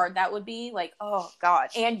how hard that would be? Like, oh god,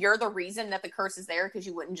 and you're the reason that the curse is there, because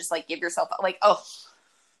you wouldn't just like give yourself like,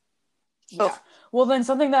 Well, then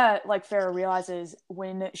something that like Feyre realizes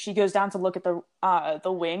when she goes down to look at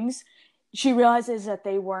the wings, she realizes that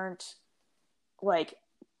they weren't like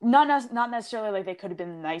not necessarily like they could have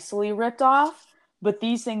been nicely ripped off, but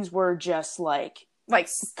these things were just like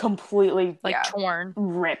completely like torn,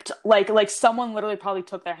 ripped. Like someone literally probably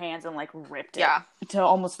took their hands and like ripped it to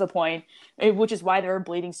almost the point, which is why they were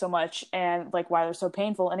bleeding so much and like why they're so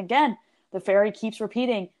painful. And again, the fairy keeps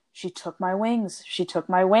repeating, she took my wings. She took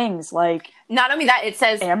my wings. Like, not only that, it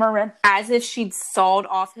says Amaranth, as if she'd sawed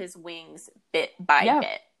off his wings bit by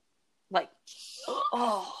bit. Like,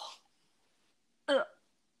 oh.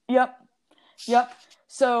 Yep.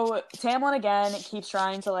 So Tamlin again keeps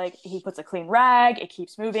trying to, like, he puts a clean rag, it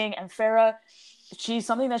keeps moving, and Farah,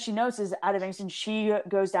 something that she notices out of instinct, she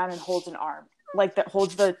goes down and holds an arm, like, that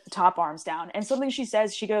holds the top arms down. And something she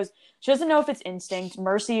says, she doesn't know if it's instinct,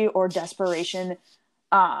 mercy, or desperation,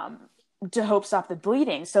 to hope stop the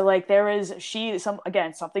bleeding. So, like,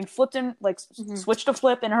 something flipped in, like, switched a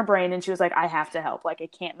flip in her brain, and she was like, I have to help, like, I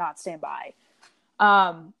can't not stand by.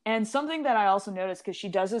 And something that I also noticed, because she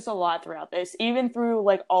does this a lot throughout this, even through,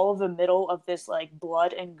 like, all of the middle of this, like,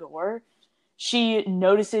 blood and gore, she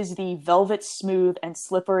notices the velvet smooth and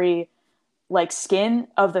slippery, like, skin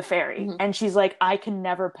of the fairy. Mm-hmm. And she's like, I can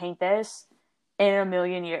never paint this in a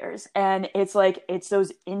million years. And it's like, it's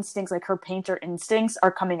those instincts, like, her painter instincts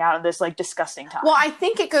are coming out of this, like, disgusting time. Well, I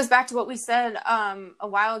think it goes back to what we said a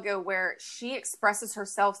while ago, where she expresses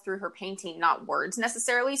herself through her painting, not words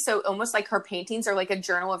necessarily. So almost like her paintings are like a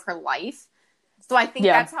journal of her life. So I think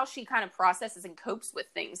that's how she kind of processes and copes with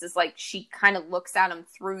things, is like she kind of looks at them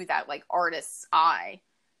through that, like, artist's eye.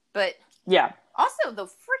 But yeah, also the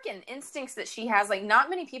freaking instincts that she has, like, not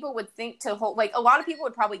many people would think to hold, like, a lot of people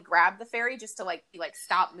would probably grab the fairy just to, like, be like,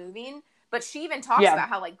 stop moving. But she even talks about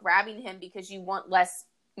how, like, grabbing him because you want less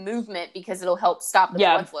movement because it'll help stop the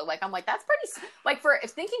blood flow. Like, I'm like, that's pretty, like, for if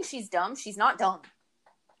thinking she's dumb, she's not dumb.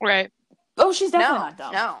 Right. Oh, she's definitely not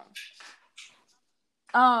dumb. No.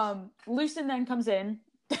 Lucen then comes in,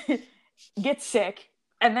 gets sick,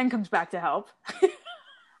 and then comes back to help.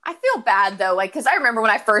 I feel bad, though, like, because I remember when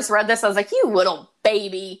I first read this, I was like, you little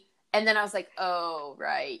baby. And then I was like, oh,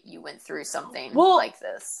 right, you went through something like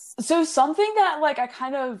this. So something that, like, I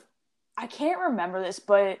can't remember this,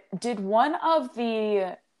 but did like,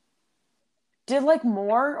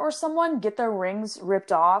 Moore or someone get their rings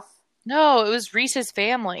ripped off? No, it was Reese's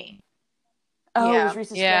family. Oh, it was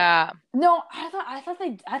Reese's family. No,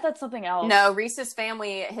 I thought something else. No, Reese's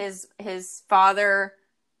family, his father,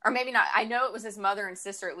 or maybe not. I know it was his mother and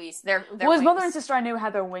sister, at least. His mother and sister I knew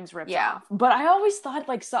had their wings ripped off. But I always thought,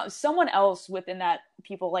 like, someone else within that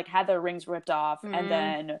people, like, had their rings ripped off, and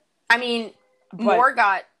then... I mean, Moore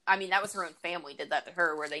got... I mean, that was her own family did that to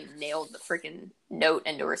her, where they nailed the freaking note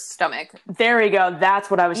into her stomach. There you go. That's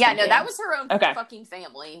what I was thinking. Yeah, no, that was her own fucking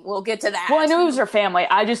family. We'll get to that. Well, I knew it was her family.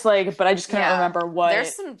 I just couldn't remember what...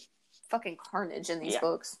 There's some fucking carnage in these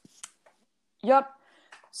books. Yep.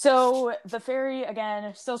 So, the fairy,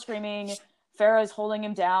 again, still screaming. Farah is holding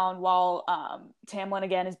him down while Tamlin,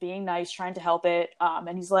 again, is being nice, trying to help it.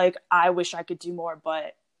 And he's like, I wish I could do more,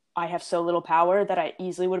 but I have so little power that I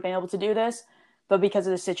easily would have been able to do this. But because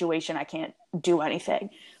of the situation, I can't do anything.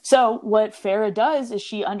 So what Farah does is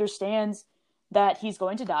she understands that he's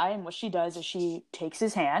going to die. And what she does is she takes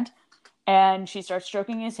his hand and she starts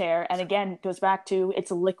stroking his hair. And again, goes back to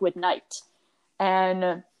it's a liquid night.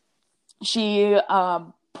 And she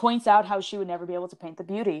points out how she would never be able to paint the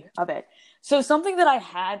beauty of it. So something that I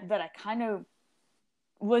had that I kind of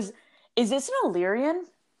was, is this an Illyrian?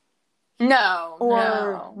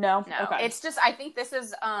 No. No? Okay. It's just, I think this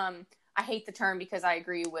is... I hate the term because I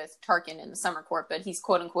agree with Tarkin in the Summer Court, but he's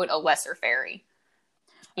quote unquote a lesser fairy.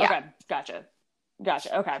 Yeah. Okay, gotcha.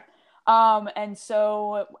 Okay. And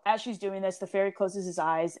so as she's doing this, the fairy closes his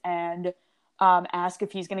eyes and asks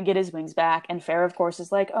if he's going to get his wings back. And Farah, of course,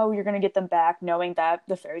 is like, "Oh, you're going to get them back," knowing that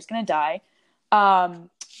the fairy's going to die.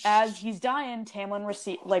 As he's dying, Tamlin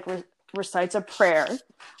recites a prayer,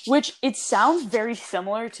 which it sounds very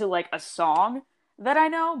similar to, like, a song that I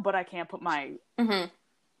know, but I can't put my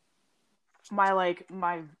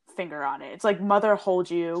my finger on it. It's like Mother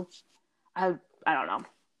Hold You. I don't know.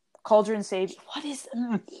 Cauldron Save. What is...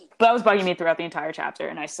 But that was bugging me throughout the entire chapter,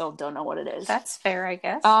 and I still don't know what it is. That's fair, I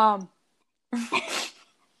guess.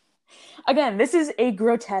 Again, this is a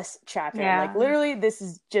grotesque chapter. Yeah. Like, literally, this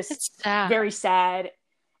is just very sad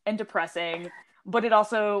and depressing. But it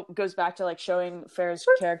also goes back to, like, showing Farah's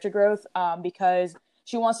character growth, because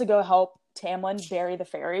she wants to go help Tamlin bury the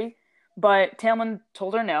fairy. But Tamlin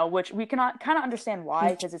told her no, which we cannot kind of understand why,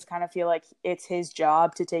 because it's kind of feel like it's his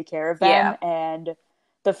job to take care of them, and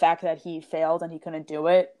the fact that he failed and he couldn't do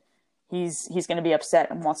it, he's going to be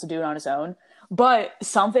upset and wants to do it on his own. But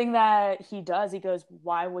something that he does, he goes,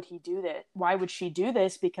 why would he do that? Why would she do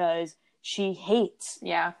this? Because she hates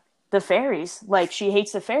the fairies. Like, she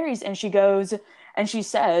hates the fairies, and she goes and she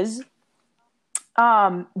says,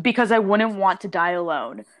 because I wouldn't want to die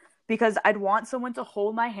alone. Because I'd want someone to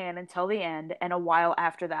hold my hand until the end, and a while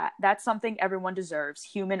after that. That's something everyone deserves,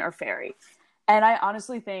 human or fairy. And I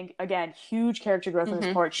honestly think, again, huge character growth in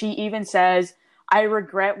this part. She even says, I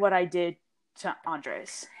regret what I did to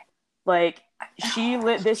Andres. Like,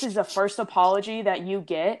 this is the first apology that you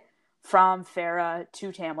get from Farah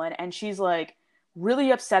to Tamlin, and she's like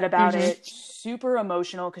really upset about it, super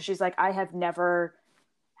emotional, because she's like, I have never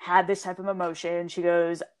had this type of emotion. She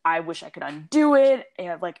goes, I wish I could undo it. I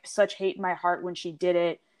have like such hate in my heart when she did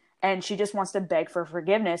it, and she just wants to beg for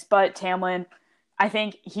forgiveness. But Tamlin, I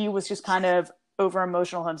think he was just kind of over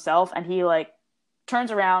emotional himself, and he like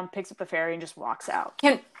turns around, picks up the fairy, and just walks out.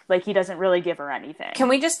 Like, he doesn't really give her anything. Can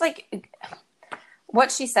we just like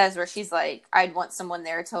what she says, where she's like, I'd want someone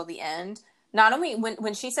there till the end. Not only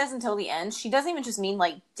when she says until the end, she doesn't even just mean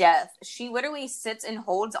like death. She literally sits and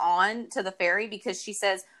holds on to the fairy because she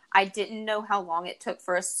says, I didn't know how long it took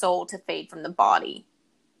for a soul to fade from the body.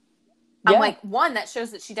 Yeah. I'm like, one, that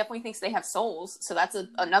shows that she definitely thinks they have souls. So that's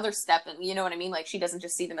another step. And you know what I mean? Like, she doesn't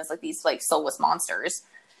just see them as like these like soulless monsters.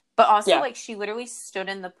 But also, like, she literally stood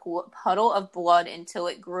in the puddle of blood until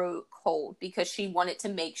it grew cold because she wanted to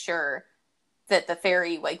make sure that the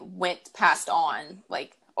fairy like passed on.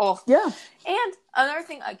 Like, oh yeah. And another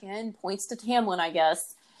thing, again, points to Tamlin, I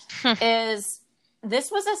guess, is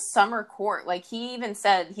this was a summer court. Like, he even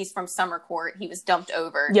said he's from summer court. He was dumped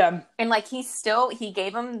over. Yeah. And like, he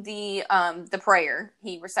gave him the prayer.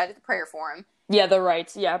 He recited the prayer for him. Yeah, the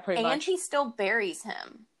rites. Yeah, pretty much. And he still buries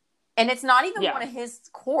him. And it's not even one of his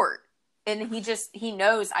court. And he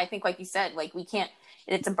knows, I think, like you said, like, we can't,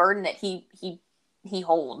 it's a burden that he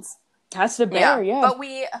holds. Has to bear, yeah. But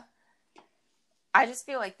I just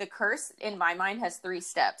feel like the curse in my mind has 3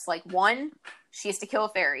 steps. Like, 1, she has to kill a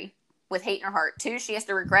fairy with hate in her heart. 2, she has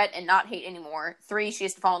to regret and not hate anymore. 3, she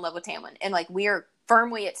has to fall in love with Tamlin. And like, we are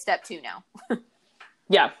firmly at step 2 now.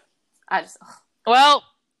 Yeah. Well,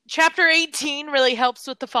 chapter 18 really helps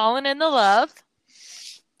with the fallen and the love.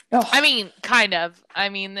 Oh. I mean, kind of. I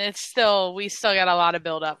mean, we still got a lot of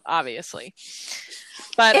build up, obviously.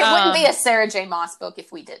 But it wouldn't be a Sarah J. Maas book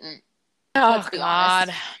if we didn't. Oh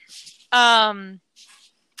God.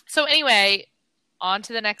 So anyway, on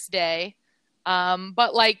to the next day.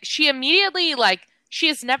 But like, she immediately, like, she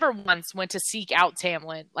has never once went to seek out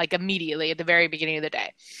Tamlin, like, immediately at the very beginning of the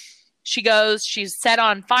day. She's set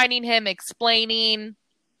on finding him, explaining,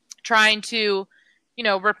 trying to,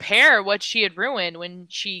 repair what she had ruined when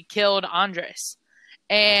she killed Andres.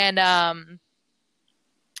 And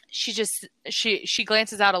she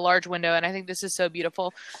glances out a large window, and I think this is so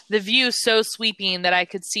beautiful. The view is so sweeping that I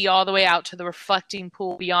could see all the way out to the reflecting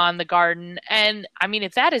pool beyond the garden. And I mean,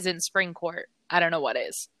 if that isn't spring court, I don't know what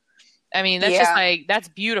is. I mean, that's just like, that's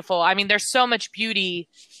beautiful. I mean, there's so much beauty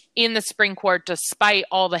in the spring court despite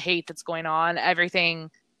all the hate that's going on, everything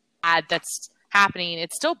bad that's happening.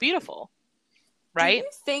 It's still beautiful. Right? Do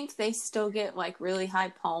you think they still get like really high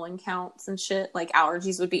pollen counts and shit? Like,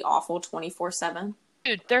 allergies would be awful 24/7.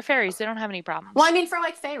 Dude, they're fairies. They don't have any problems. Well, I mean, for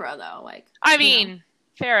like Farah though, like, I mean,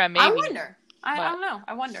 Farah maybe. I wonder. I don't know.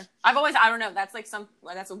 I wonder. I don't know. That's like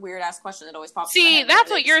that's a weird ass question that always pops. See,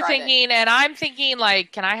 that's what you're thinking, and I'm thinking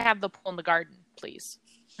like, can I have the pool in the garden, please?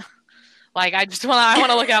 Like, I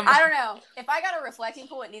want to look at. I don't know. If I got a reflecting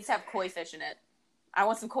pool, it needs to have koi fish in it. I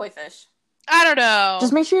want some koi fish. I don't know.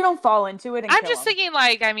 Just make sure you don't fall into it. And I'm just thinking,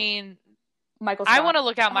 like, I mean, Michael Scott. I want to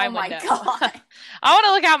look out my window. God. I want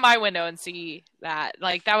to look out my window and see that.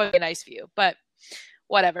 Like, that would be a nice view. But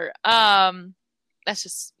whatever. That's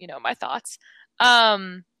just, my thoughts.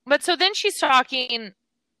 But so then she's talking,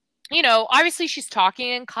 obviously she's talking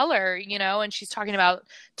in color, and she's talking about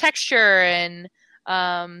texture and,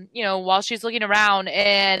 while she's looking around.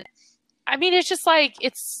 And I mean, it's just like,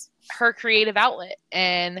 it's her creative outlet.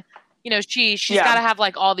 And, she's got to have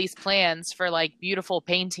like all these plans for like beautiful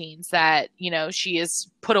paintings that, she has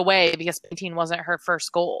put away because painting wasn't her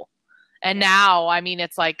first goal. And now, I mean,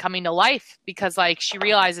 it's like coming to life because like she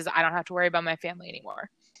realizes I don't have to worry about my family anymore.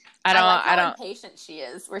 I don't. Impatient she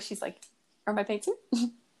is, where she's like, "Are my painting?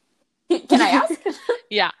 Can I ask?"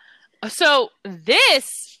 Yeah. So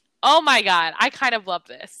this, oh my God, I kind of love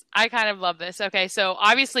this. Okay, so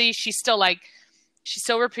obviously she's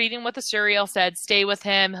still repeating what the Suriel said. Stay with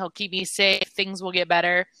him. He'll keep me safe. Things will get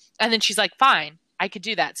better. And then she's like, fine, I could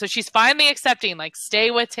do that. So she's finally accepting, like,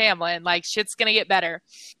 stay with Tamlin. Like, shit's going to get better.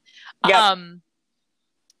 Yep.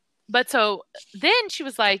 But so then she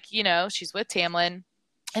was like, she's with Tamlin.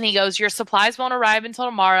 And he goes, your supplies won't arrive until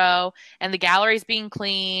tomorrow. And the gallery's being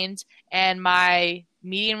cleaned. And my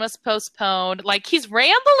meeting was postponed. Like, he's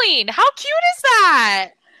rambling. How cute is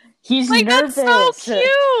that? He's like, nervous. That's so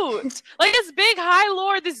cute. Like, this big high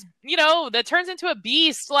lord, this, that turns into a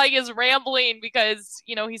beast, like, is rambling because,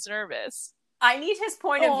 he's nervous. I need his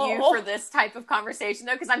point of view for this type of conversation,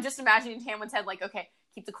 though, because I'm just imagining Tamlin's head, like, okay,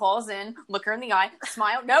 keep the claws in, look her in the eye,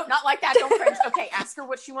 smile. No, not like that. Don't cringe. Okay, ask her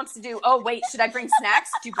what she wants to do. Oh, wait, should I bring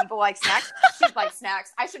snacks? Do people like snacks? She'd like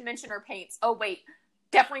snacks. I should mention her paints. Oh, wait.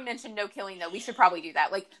 definitely mention no killing, though. We should probably do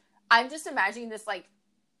that. Like, I'm just imagining this, like,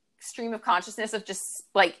 stream of consciousness of just,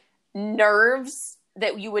 like, nerves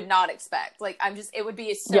that you would not expect. Like, it would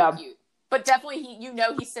be so cute. But definitely,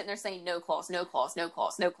 he's sitting there saying no claws, no claws, no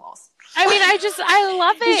claws, no claws. I mean, I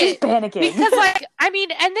love it. He's just panicking. Because, like, I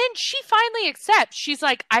mean, and then she finally accepts. She's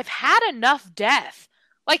like, I've had enough death.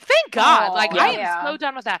 Like, thank God. Like, I am so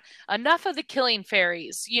done with that. Enough of the killing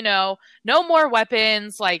fairies, you know? No more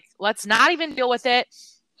weapons. Like, let's not even deal with it.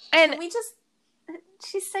 And can we just...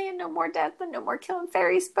 She's saying no more death and no more killing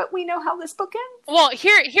fairies, but we know how this book ends. Well,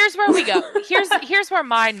 here's where we go. Here's where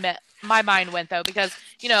my mind went, though, because,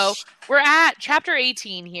 you know, we're at chapter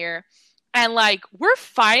 18 here, and, like, we're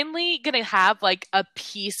finally gonna have, like, a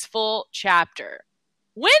peaceful chapter.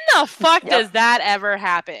 When the fuck does that ever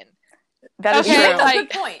happen? That is true. Like, a good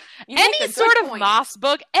point. Any sort of Moss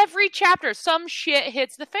book, every chapter, some shit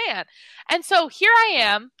hits the fan. And so here I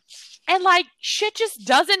am, and, like, shit just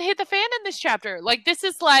doesn't hit the fan in this chapter. Like, this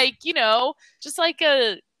is, like, you know, just, like,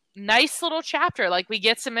 a nice little chapter. Like, we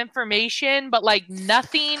get some information, but, like,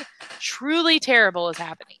 nothing truly terrible is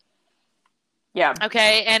happening. Yeah.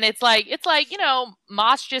 Okay, and it's like, you know,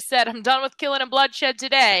 Moss just said, I'm done with killing and bloodshed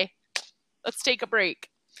today. Let's take a break.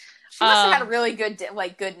 She must have had a really good,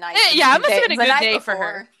 good night. Yeah, it must have been a good day for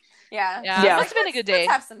her. Yeah. It must have been a good day.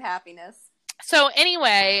 Let's have some happiness. So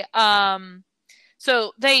anyway,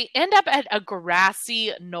 so they end up at a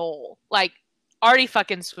grassy knoll, like already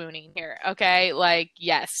fucking swooning here. Okay, like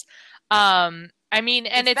yes. I mean,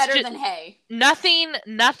 and it's better just, than hay. Nothing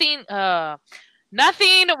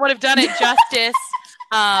would have done it justice.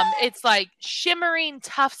 It's like shimmering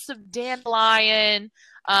tufts of dandelion.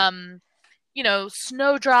 You know,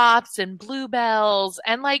 snowdrops and bluebells,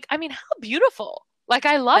 and like, I mean, how beautiful! Like,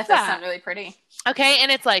 I love that. That does sound really pretty. Okay,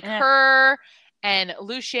 and it's like her and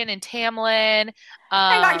Lucian and Tamlin.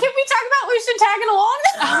 Hang on, can we talk about Lucian tagging along?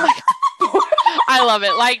 Oh my God. I love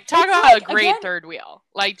it. Like, talk about a great third wheel.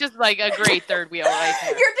 Like, just like a great third wheel right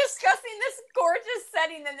there. You're discussing this gorgeous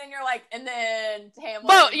setting, and then you're like, and then Tamlin.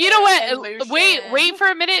 Well, you know what? Wait for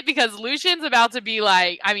a minute, because Lucian's about to be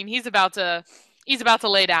like, I mean, he's about to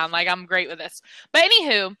lay down. Like, I'm great with this. But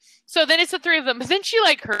anywho, so then it's the three of them. But then she,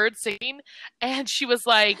 like, heard singing, and she was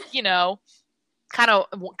like, you know, kind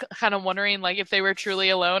of wondering, like, if they were truly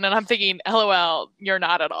alone. And I'm thinking, LOL, you're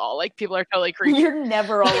not at all. Like, people are totally creepy. You're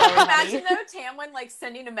never alone. Imagine though, Tamlin, like,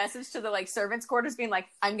 sending a message to the, like, servants' quarters being like,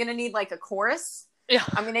 I'm gonna need, like, a chorus. Yeah.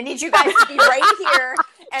 I'm gonna need you guys to be right here.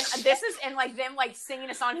 And this is, and, like, them, like, singing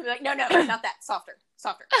a song and be like, no, not that. Softer.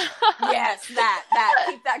 Yes, that.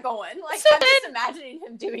 Keep that going. Like, so I'm just imagining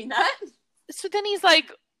him doing that. So then he's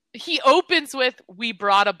like, he opens with, we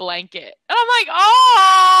brought a blanket. And I'm like,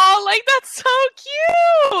 oh, like, that's so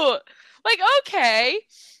cute. Like, okay.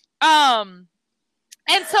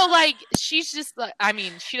 And so, like, she's just, like, I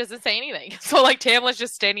mean, she doesn't say anything. So, like, Tamlin's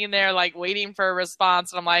just standing there, like, waiting for a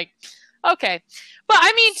response. And I'm like, okay. But,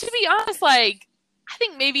 I mean, to be honest, like, I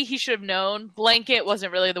think maybe he should have known blanket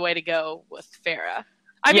wasn't really the way to go with Farrah.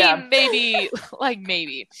 I mean, maybe, like,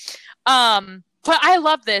 maybe. But I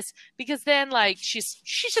love this because then, like, she's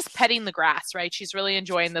just petting the grass, right? She's really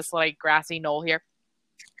enjoying this, like, grassy knoll here.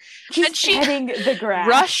 And petting the grass.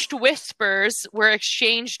 Rushed whispers were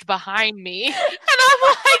exchanged behind me. And I'm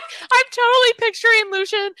like, I'm totally picturing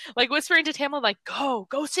Lucian, like, whispering to Tamlin, like, go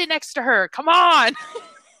sit next to her. Come on.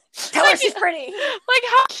 Tell her she's pretty. Like,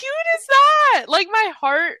 how cute is that? Like, my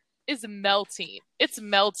heart is melting. It's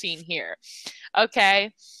melting here.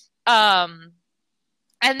 Okay. And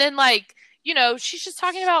then, like, you know, she's just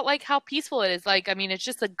talking about, like, how peaceful it is. Like, I mean, it's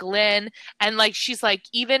just a glen. And, like, she's like,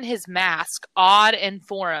 even his mask, odd and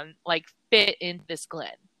foreign, like, fit in this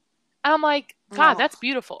glen. And I'm like, God, that's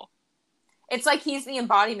beautiful. It's like he's the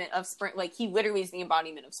embodiment of spring. Like, he literally is the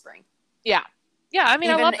embodiment of spring. Yeah. Yeah, I mean,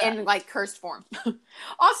 even I love that. In, like, cursed form.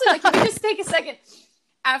 Also, like, can we just take a second?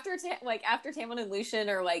 After Tamlin and Lucian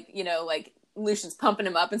are, like, you know, like, Lucian's pumping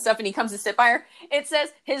him up and stuff, and he comes to sit by her, it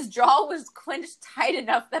says his jaw was clenched tight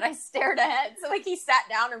enough that I stared ahead. So, like, he sat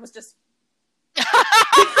down and was just...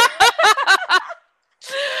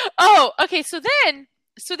 Oh, okay, so then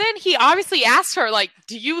he obviously asked her, like,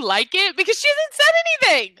 do you like it? Because she hasn't said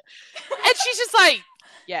anything. And she's just like,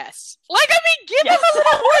 yes. Like, I mean, give him a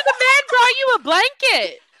little more. The man brought you a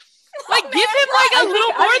blanket. Like, give him, like, a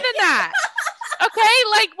little more than that. Okay?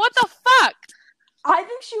 Like, what the fuck? I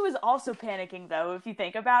think she was also panicking, though, if you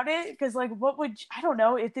think about it. Because, like, I don't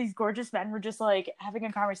know, if these gorgeous men were just, like, having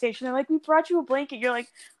a conversation. They're like, we brought you a blanket. You're like,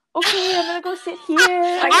 okay, I'm gonna go sit here.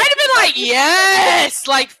 I'd have been like, yes!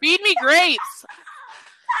 Like, feed me grapes.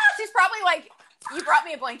 She's probably like, you brought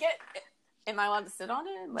me a blanket? am I allowed to sit on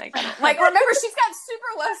it? Like remember, she's got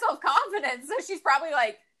super low self-confidence, so she's probably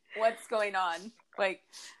like, what's going on? Like,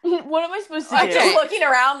 what am I supposed to do? Just looking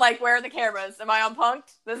around, like, where are the cameras? Am I on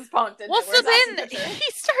Punked? This is Punked. Well, so then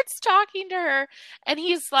he starts talking to her, and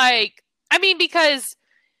he's like, I mean, because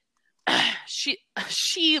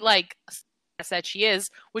she like said she is.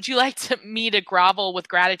 Would you like me to grovel with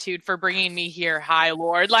gratitude for bringing me here, High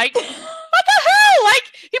Lord? Like, what the hell? Like,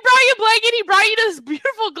 he brought you a blanket, he brought you to this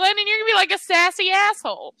beautiful Glen, and you're gonna be like a sassy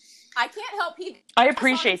asshole. I can't help I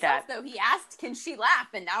appreciate that. Though he asked, "Can she laugh?"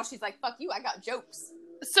 And now she's like, "Fuck you! I got jokes."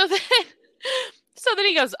 So then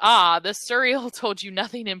he goes, the Suriel told you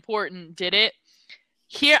nothing important, did it?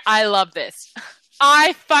 Here, I love this.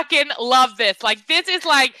 I fucking love this. Like, this is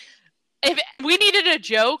like, if we needed a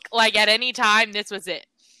joke, like, at any time, this was it.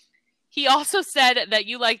 He also said that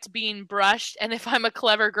you liked being brushed, and if I'm a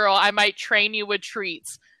clever girl, I might train you with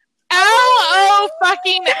treats. L-O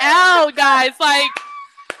fucking L, guys. Like,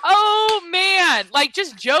 oh, man. Like,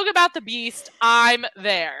 just joke about the beast. I'm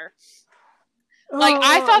there. Like,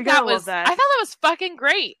 I thought that was fucking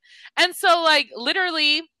great. And so, like,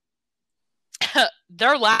 literally,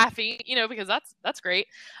 they're laughing, because that's great.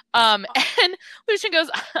 And Lucien goes,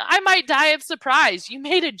 I might die of surprise. You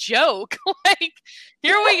made a joke. Like,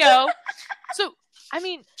 here we go. So, I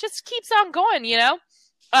mean, just keeps on going, you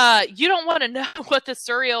don't want to know what the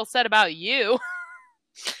Suriel said about you.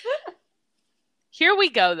 Here we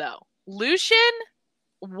go, though. Lucien,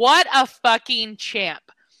 what a fucking champ.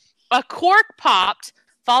 A cork popped,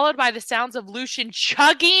 followed by the sounds of Lucien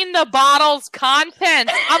chugging the bottle's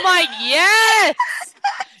contents. I'm like, yes!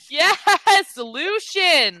 Yes,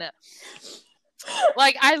 Lucien!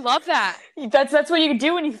 Like, I love that. That's what you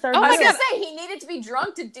do when you third. I was gonna say, he needed to be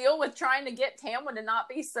drunk to deal with trying to get Tamlin to not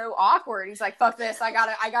be so awkward. He's like, fuck this, I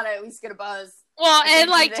gotta at least get a buzz. Well, and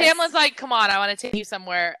like, Tamlin's like, come on, I want to take you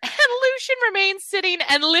somewhere. And Lucien remained sitting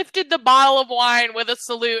and lifted the bottle of wine with a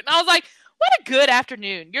salute. And I was like, what a good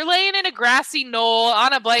afternoon. You're laying in a grassy knoll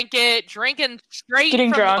on a blanket, drinking straight from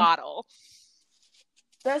the bottle.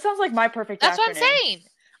 That sounds like my perfect afternoon. That's what I'm saying.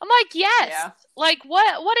 I'm like, yes. Yeah. Like,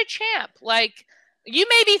 what a champ. Like, you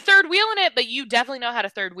may be third wheeling it, but you definitely know how to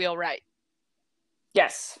third wheel right.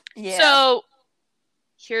 Yes. Yeah. So,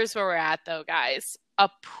 here's where we're at, though, guys. A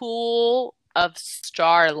pool of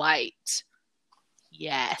starlight.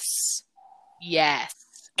 Yes. Yes.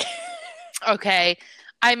 Okay.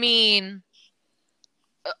 I mean,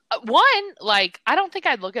 one, like, I don't think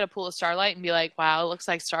I'd look at a pool of starlight and be like, wow, it looks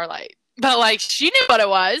like starlight. But, like, she knew what it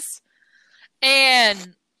was.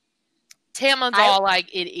 And Tamlin's all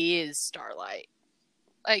like, it is starlight.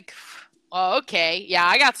 Like, oh, okay. Yeah,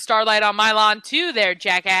 I got starlight on my lawn, too, there,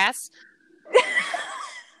 jackass.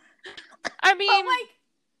 I mean... But, like,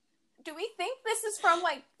 do we think this is from,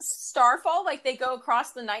 like, Starfall? Like, they go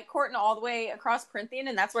across the Night Court and all the way across Prythian,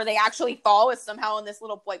 and that's where they actually fall, is somehow in this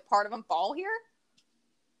little, like, part of them fall here?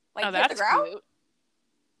 Like, hit the ground? Cute.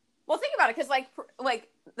 Well, think about it, because, like,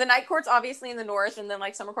 the Night Court's obviously in the north, and then,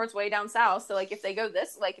 like, Summer Court's way down south, so, like, if they go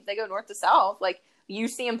north to south, like, you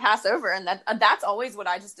see them pass over, and that's always what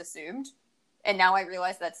I just assumed. And now I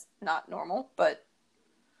realize that's not normal, but,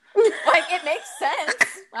 like, it makes sense.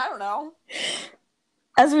 I don't know.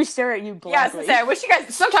 As we stare at you blankly. Yeah,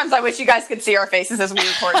 sometimes I wish you guys could see our faces as we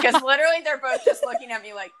record, because literally they're both just looking at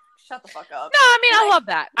me like, shut the fuck up. No, I mean, I love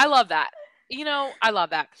that. I love that. I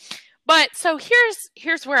love that. But, so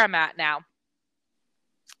here's where I'm at now.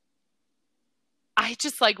 I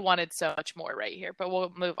just, like, wanted so much more right here, but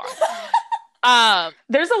we'll move on.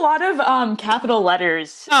 There's a lot of capital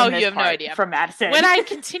letters. Oh, you have no idea. From Madison. When I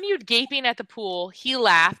continued gaping at the pool, he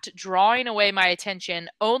laughed, drawing away my attention,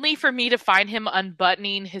 only for me to find him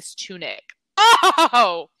unbuttoning his tunic.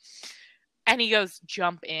 Oh! And he goes,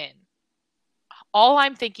 jump in. All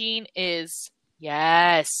I'm thinking is,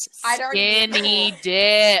 yes, skinny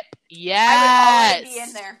dip. Yes. I would already be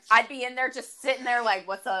in there. I'd be in there just sitting there like,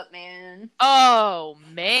 what's up, man? Oh,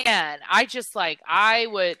 man. I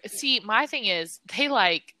would... See, my thing is,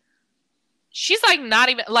 she's, like, not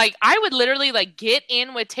even... Like, I would literally, like, get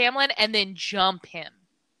in with Tamlin and then jump him.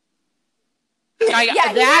 Like,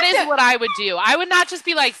 yeah, that is what I would do. I would not just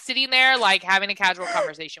be, like, sitting there, like, having a casual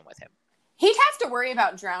conversation with him. He'd have to worry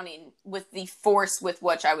about drowning with the force with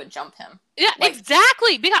which I would jump him. Yeah, like,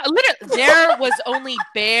 exactly. Because literally, there was only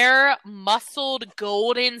bare, muscled,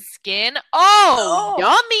 golden skin. Oh,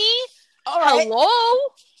 yummy. All right. Hello.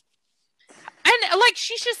 And, like,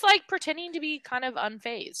 she's just, like, pretending to be kind of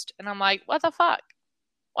unfazed. And I'm like, what the fuck?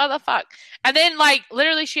 What the fuck? And then, like,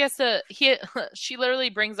 literally she literally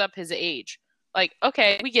brings up his age. Like,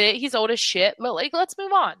 okay, we get it. He's old as shit. But, like, let's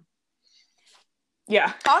move on.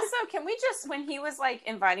 Yeah. Also, can we just, when he was like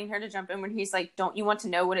inviting her to jump in, when he's like, "Don't you want to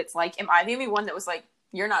know what it's like?" Am I the only one that was like,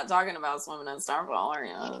 "You're not talking about swimming in Starfall, are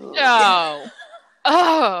you?" No.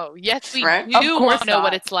 Oh, yes, we Right? do want to know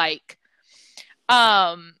what it's like.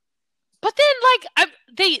 But then like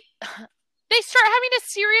they start having a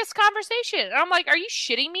serious conversation, and I'm like, "Are you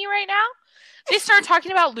shitting me right now?" They start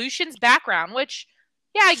talking about Lucian's background, which,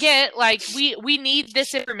 yeah, I get. Like, we need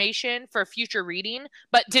this information for future reading,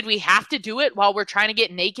 but did we have to do it while we're trying to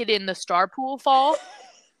get naked in the Star Pool Fall?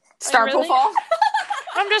 Star Pool Fall?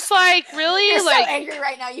 I'm just like, really? You're like, so angry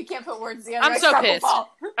right now. You can't put words together. I'm so pissed.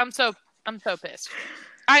 I'm so pissed.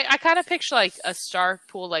 I kind of picture like a Star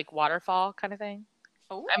Pool, like waterfall kind of thing.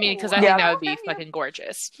 Ooh, I mean, because I think that would be fucking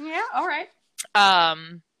gorgeous. Yeah. All right.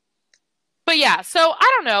 But yeah, so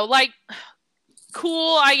I don't know, like,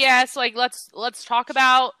 cool, I guess. Like, let's talk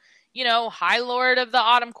about, High Lord of the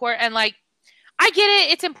Autumn Court, and like, I get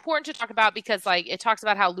it. It's important to talk about because like it talks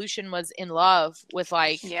about how Lucian was in love with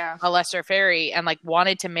like a lesser fairy and like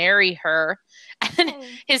wanted to marry her, and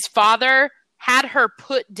his father had her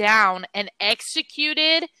put down and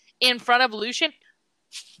executed in front of Lucian.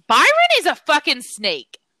 Byron is a fucking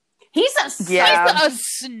snake. He's a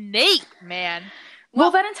snake, man.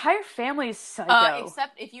 Well, that entire family is psycho.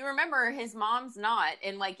 Except if you remember, his mom's not,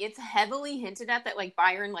 and like it's heavily hinted at that like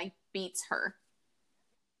Byron like beats her.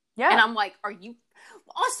 Yeah, and I'm like, are you?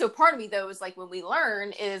 Also, part of me though is like when we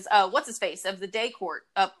learn is what's his face of the day court,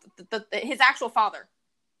 his actual father.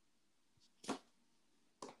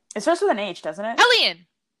 It starts with an H, doesn't it?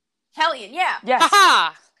 Hellion, yeah. Yes.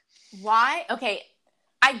 Haha. Why? Okay,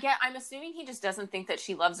 I'm assuming he just doesn't think that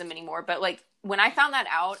she loves him anymore. But like when I found that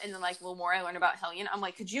out, and then like a little more I learned about Hellion, I'm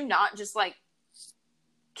like, could you not just like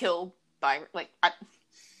kill Byron? Like,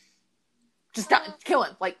 just not kill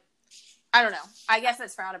him. Like, I don't know. I guess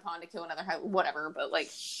that's frowned upon to kill another whatever. But like,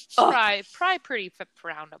 probably pretty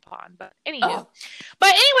frowned upon. But anywho, but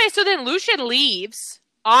anyway, so then Lucian leaves.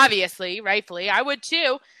 Obviously, rightfully, I would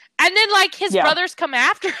too. And then, like, his brothers come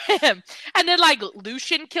after him. And then, like,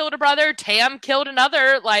 Lucian killed a brother. Tam killed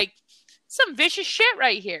another. Like, some vicious shit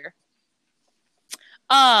right here.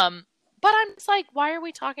 But I'm just like, why are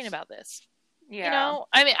we talking about this? Yeah.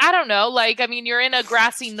 I mean, I don't know. Like, I mean, you're in a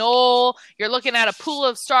grassy knoll. You're looking at a pool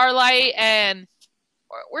of starlight. And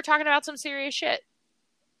we're talking about some serious shit.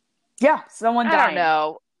 Yeah, someone dying. I don't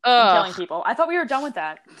know. Killing people. I thought we were done with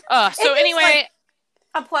that. So anyway...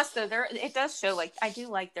 plus, though, it does show, like, I do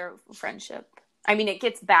like their friendship. I mean, it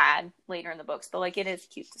gets bad later in the books, but, like, it is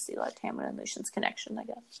cute to see, like, Tamlin and Lucian's connection, I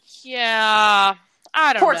guess. Yeah,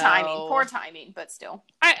 I don't know. Poor timing, but still.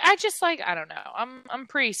 I just, like, I don't know. I'm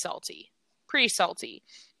pretty salty.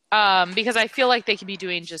 Because I feel like they could be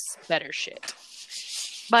doing just better shit.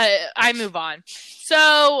 But I move on.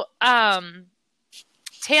 So, Tamlin,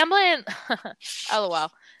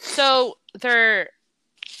 LOL. So,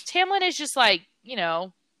 Tamlin is just, like,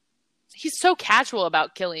 he's so casual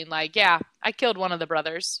about killing. Like, yeah, I killed one of the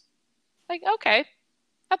brothers. Like, okay.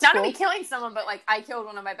 That's not cool. only killing someone, but, like, I killed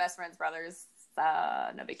one of my best friend's brothers.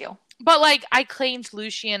 No big deal. But, like, I claimed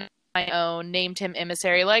Lucian on my own, named him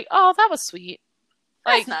emissary. Like, oh, that was sweet.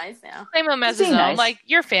 Like, that's nice, yeah. Claim him as his own. Nice. Like,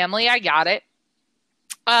 your family, I got it.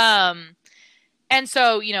 And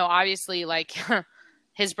so, obviously, like,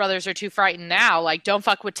 his brothers are too frightened now. Like, don't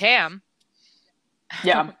fuck with Tam.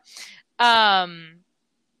 Yeah.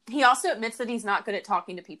 He also admits that he's not good at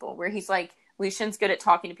talking to people, where he's like, Lucian's good at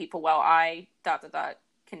talking to people while I ...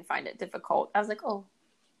 can find it difficult. I was like, oh.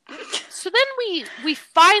 So then we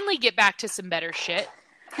finally get back to some better shit.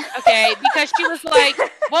 Okay, because she was like,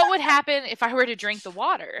 what would happen if I were to drink the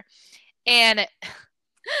water? And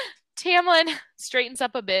Tamlin straightens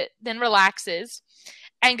up a bit, then relaxes,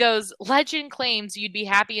 and goes, legend claims you'd be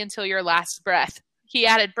happy until your last breath. He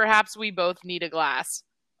added, perhaps we both need a glass.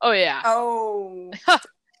 Oh, yeah. Oh.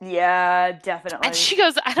 Yeah, definitely. And she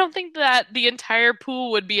goes, I don't think that the entire pool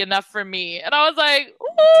would be enough for me. And I was like,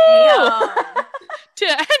 ooh.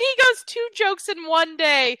 And he goes, 2 jokes in one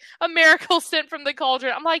day. A miracle sent from the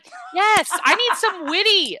cauldron. I'm like, yes, I need some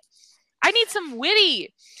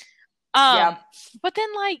witty. Yeah. But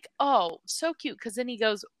then, like, oh, so cute. Because then he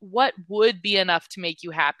goes, what would be enough to make you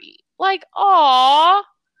happy? Like, aw, I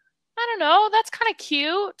don't know. That's kind of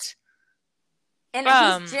cute. And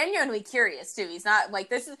he's genuinely curious too. He's not like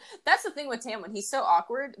that's the thing with Tam, when he's so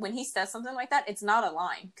awkward, when he says something like that, it's not a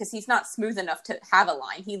line because he's not smooth enough to have a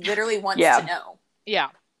line. He literally wants to know. Yeah.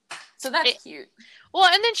 So that's cute. Well,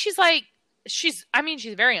 and then she's like, she's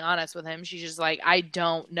very honest with him. She's just like, I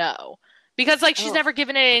don't know. Because like she's never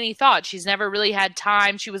given it any thought. She's never really had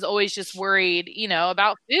time. She was always just worried,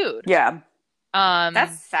 about food. Yeah.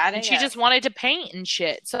 That's sad. And she just wanted to paint and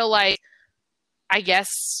shit. So like, I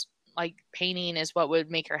guess like painting is what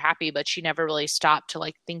would make her happy, but she never really stopped to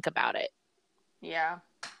like think about it. Yeah.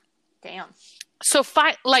 Damn. So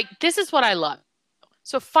like this is what I love.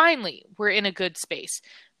 So finally we're in a good space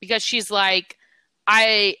because she's like,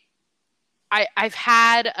 I've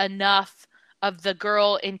had enough of the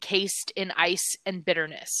girl encased in ice and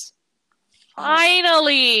bitterness.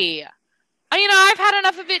 Finally. I've had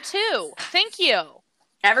enough of it too. Thank you.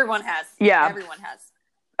 Everyone has. Yeah. Everyone has.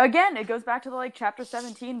 Again, it goes back to like chapter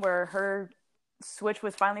 17 where her switch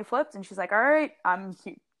was finally flipped and she's like, all right, I'm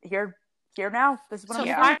here now. This is what I'm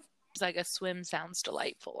doing. It's like a swim sounds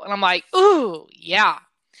delightful. And I'm like, ooh, yeah.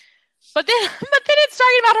 But then it's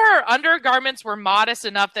talking about her undergarments were modest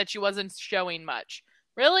enough that she wasn't showing much.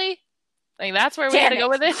 Really? Like that's where we had to go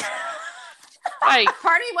with it? Like,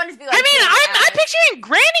 part of me wanted to be like, I'm picturing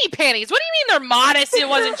granny panties. What do you mean they're modest and it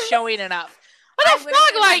wasn't showing enough? What the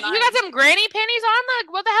fuck? Like, you got some granny panties on?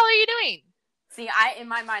 Like, what the hell are you doing? See, in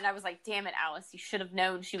my mind, I was like, damn it, Alice. You should have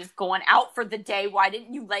known she was going out for the day. Why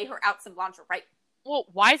didn't you lay her out some lingerie? Well,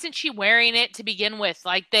 why isn't she wearing it to begin with?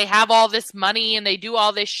 Like, they have all this money and they do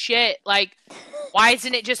all this shit. Like, why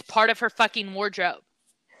isn't it just part of her fucking wardrobe?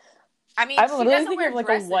 I mean, she doesn't wear like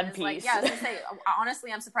dresses. A one piece. Like, yeah, I was gonna say,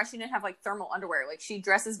 honestly, I'm surprised she didn't have like thermal underwear. Like, she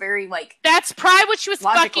dresses very like. That's probably what she was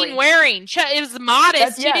fucking wearing. It was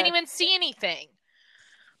modest. She didn't even see anything.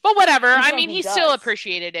 But whatever. I mean, he still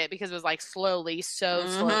appreciated it because it was like slowly,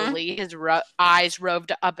 his eyes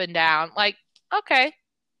roved up and down. Like, okay.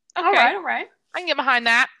 All right. I can get behind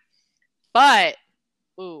that. But,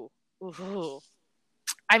 ooh.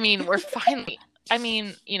 I mean, we're finally. I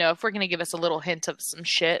mean, if we're going to give us a little hint of some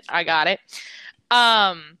shit, I got it.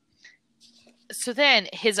 So then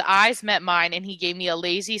his eyes met mine and he gave me a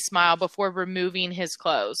lazy smile before removing his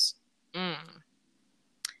clothes.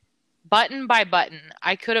 Button by button,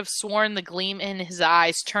 I could have sworn the gleam in his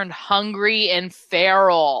eyes turned hungry and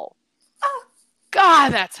feral. Oh. God,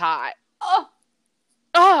 that's hot. Oh.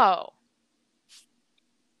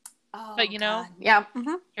 But God. Yeah.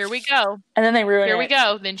 Mm-hmm. Here we go. And then they ruin it. Here we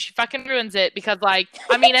go. Then she fucking ruins it because, like,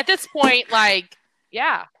 I mean, at this point, like,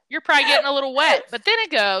 yeah, you're probably getting a little wet. But then it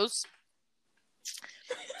goes,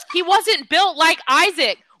 he wasn't built like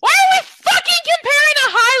Isaac. Why are we fucking comparing a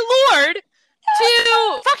High Lord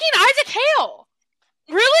to fucking Isaac Hale?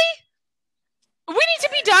 Really? We need to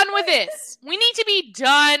be done with this. We need to be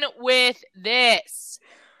done with this.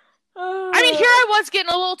 I mean, here I was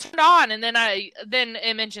getting a little turned on, and then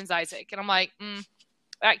it mentions Isaac, and I'm like,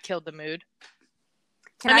 that killed the mood.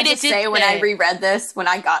 Can I just say, when I reread this, when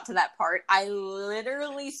I got to that part, I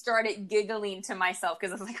literally started giggling to myself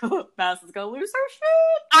because I was like, oh, Mouse is gonna lose her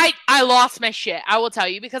shit. I lost my shit, I will tell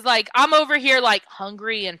you, because like I'm over here like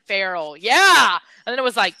hungry and feral, yeah, and then it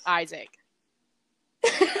was like Isaac.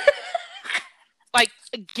 Like,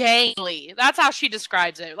 gangly. That's how she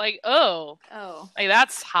describes it. Like, oh. Like,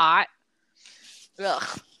 that's hot.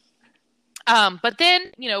 Ugh. But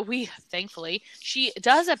then, thankfully, she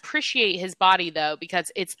does appreciate his body, though,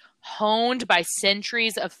 because it's honed by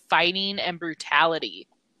centuries of fighting and brutality.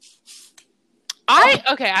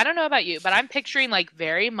 I don't know about you, but I'm picturing, like,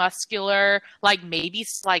 very muscular, like, maybe,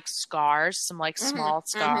 like, scars, some, like, small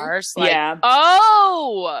scars. Like, yeah.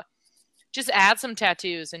 Oh! Just add some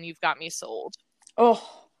tattoos and you've got me sold.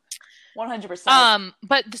 Oh, 100%.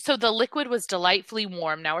 But so the liquid was delightfully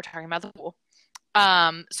warm. Now we're talking about the pool.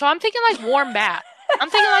 So I'm thinking like warm bath.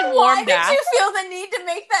 Why did you feel the need to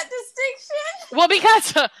make that distinction? Well,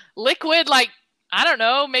 because liquid, like, I don't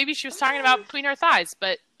know, maybe she was talking about between her thighs,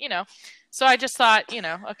 but so I just thought,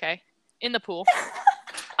 okay, in the pool.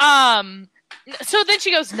 So then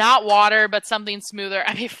she goes, not water, but something smoother.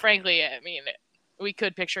 I mean, frankly, we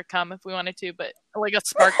could picture cum if we wanted to, but like a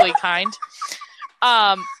sparkly kind.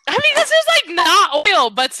 I mean, this is like not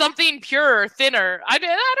oil, but something pure, thinner. I don't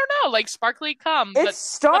know, like sparkly cum. It's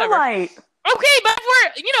starlight. Whatever. Okay, but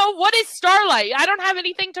what is starlight? I don't have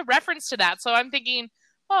anything to reference to that, so I'm thinking,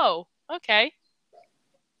 oh, okay.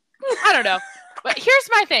 I don't know. But here's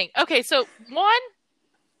my thing. Okay, so one,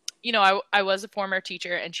 I was a former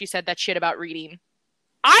teacher, and she said that shit about reading.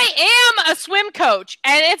 I am a swim coach,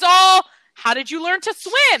 and it's all, how did you learn to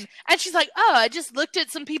swim? And she's like, oh, I just looked at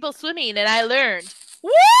some people swimming and I learned.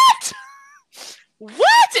 What?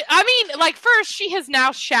 What? I mean, like, first, she has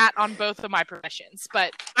now shat on both of my professions,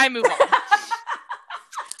 but I move on.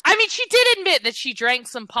 I mean, she did admit that she drank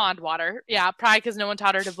some pond water. Yeah, probably because no one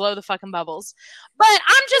taught her to blow the fucking bubbles. But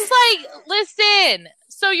I'm just like, listen,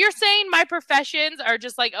 so you're saying my professions are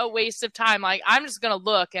just like a waste of time. Like, I'm just going to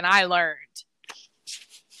look and I learned.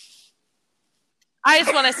 I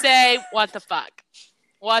just want to say, what the fuck?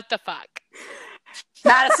 What the fuck?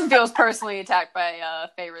 Madison feels personally attacked by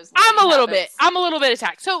Feyre's. I'm a little bit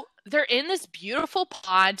attacked. So they're in this beautiful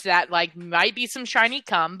pond that like might be some shiny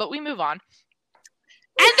cum, but we move on.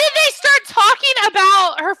 And then they start talking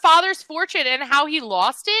about her father's fortune and how he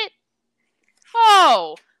lost it.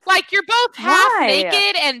 Oh, like you're both half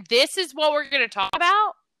naked and this is what we're going to talk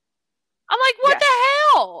about? I'm like, what the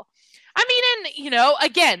hell? I mean, and, you know,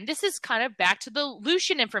 again, this is kind of back to the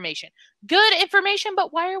Lucian information. Good information,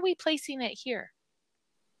 but why are we placing it here?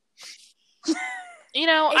 You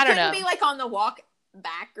know, I don't know. It couldn't be like on the walk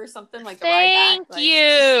back or something like the Thank ride back.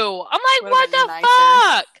 you. I'm like, what the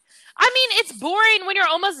fuck? I mean, it's boring when you're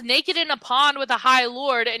almost naked in a pond with a high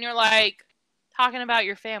lord and you're like talking about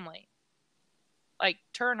your family. Like,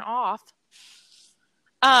 turn off.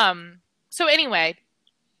 So anyway,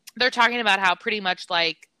 they're talking about how pretty much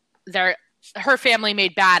like her family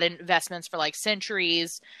made bad investments for like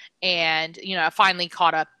centuries and, you know, finally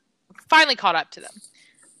caught up to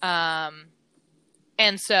them.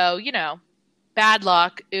 And so, you know, bad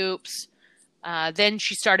luck. Oops. Then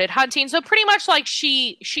she started hunting. So pretty much like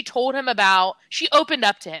she opened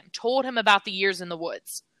up to him, told him about the years in the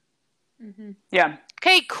woods. Mm-hmm. Yeah.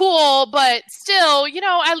 Okay, cool. But still, you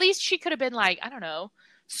know, at least she could have been like, I don't know,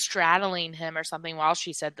 straddling him or something while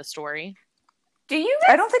she said the story.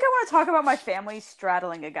 I don't think I want to talk about my family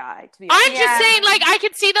straddling a guy, to be honest. I'm just saying, like, I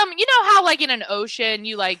could see them, you know how, like, in an ocean,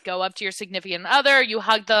 you, like, go up to your significant other, you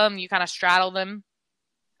hug them, you kind of straddle them.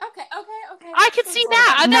 Okay. I could see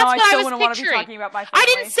that. That's what I was want to be picturing. Talking about my family. I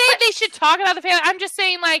didn't say they should talk about the family. I'm just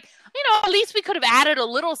saying, like, you know, at least we could have added a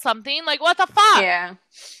little something. Like, what the fuck? Yeah.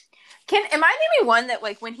 Am I the only one that,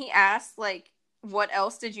 like, when he asked, like, what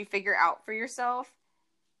else did you figure out for yourself?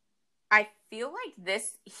 I feel like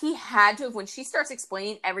he had to have, when she starts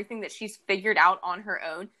explaining everything that she's figured out on her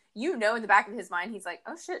own, you know, in the back of his mind, he's like,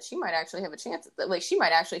 oh shit, she might actually have a chance at that. Like, she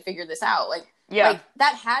might actually figure this out. Like, like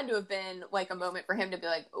that had to have been like a moment for him to be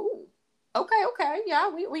like, oh, okay. Yeah,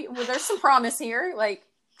 well, there's some promise here. Like,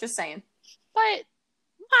 just saying. But,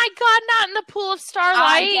 my God, not in the pool of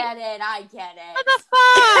starlight. I get it. What the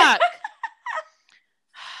fuck?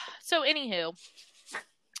 So, anywho,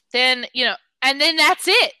 then, you know, and then that's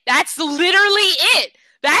it. That's literally it.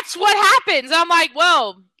 That's what happens. I'm like,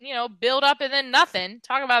 well, you know, build up and then nothing.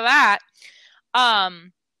 Talk about that.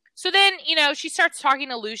 So then, you know, she starts talking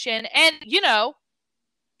to Lucian and, you know,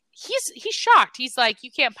 he's shocked. He's like,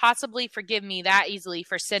 you can't possibly forgive me that easily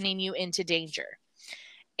for sending you into danger.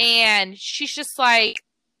 And she's just like,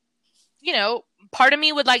 you know, part of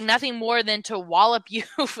me would like nothing more than to wallop you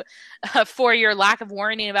for your lack of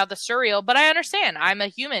warning about the Suriel, but I understand. I'm a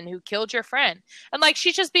human who killed your friend. And like,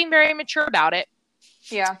 she's just being very mature about it.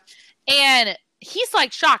 Yeah. And he's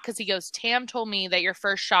like shocked because he goes, Tam told me that your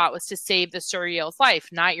first shot was to save the Suriel's life,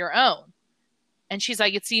 not your own. And she's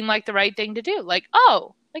like, it seemed like the right thing to do. Like,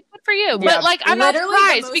 oh, like good for you. Yeah. But like, I'm not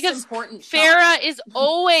surprised because Farah is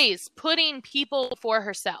always putting people before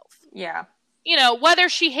herself. Yeah. You know, whether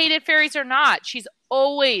she hated fairies or not, she's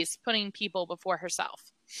always putting people before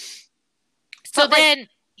herself. So but then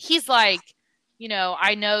he's like, you know,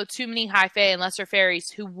 I know too many high fae and lesser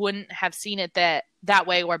fairies who wouldn't have seen it that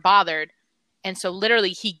way or bothered. And so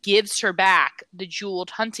literally he gives her back the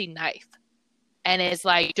jeweled hunting knife and is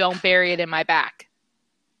like, don't bury it in my back.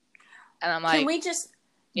 And I'm like, can we just...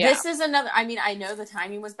 Yeah. This is another, I mean, I know the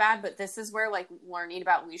timing was bad, but this is where, like, learning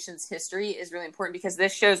about Lucian's history is really important because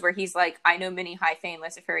this shows where he's like, I know many high fae and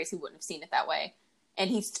lesser fairies who wouldn't have seen it that way. And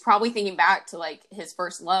he's probably thinking back to, like, his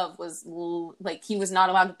first love was, like, he was not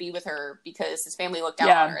allowed to be with her because his family looked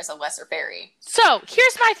down on her as a lesser fairy. So,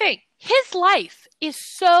 here's my thing. His life is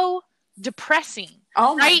so depressing.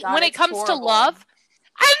 Oh my God, when it comes to love.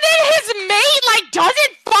 And then his mate, like,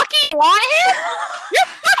 doesn't fucking want him? You're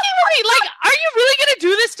fucking right. Like, are you really going to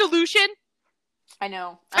do this to Lucian? I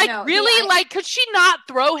know. Really? Like, could she not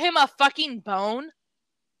throw him a fucking bone?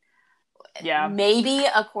 Yeah. Maybe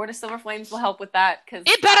a Court of Silver Flames will help with that. Cause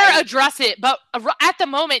it better address it. But at the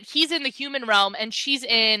moment, he's in the human realm and she's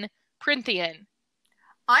in Prynthian.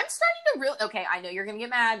 I'm starting to really... Okay, I know you're going to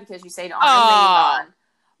get mad because you say to honor Megan.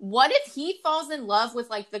 What if he falls in love with,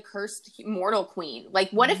 like, the cursed mortal queen? Like,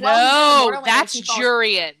 what if... No, that's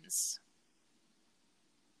Jurian's.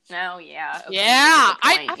 No, yeah. Okay, yeah.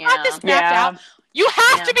 I thought this mapped out. You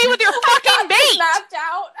have to be with your fucking mate! Mapped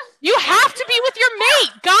out. You have to be with your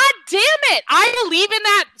mate! God damn it! I believe in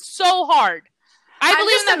that so hard. I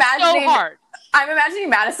believe in that so hard. I'm imagining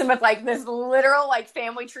Madison with, like, this literal, like,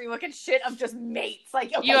 family tree looking shit of just mates.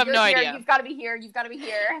 Like, okay, you have no idea. You've got to be here. You've got to be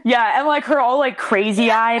here. Yeah, and, like, her all, like,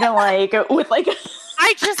 crazy-eyed and, like, with, like...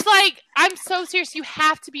 I just, like, I'm so serious. You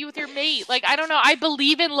have to be with your mate. Like, I don't know. I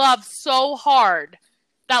believe in love so hard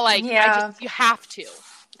that like you have to.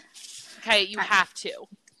 Okay, you have to.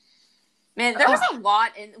 Man, there was a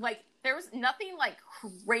lot in like there was nothing like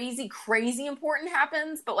crazy important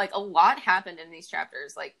happens, but like a lot happened in these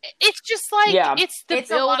chapters. Like it's just like it's the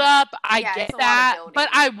build up. I get that, but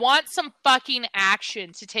I want some fucking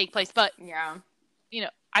action to take place. But you know,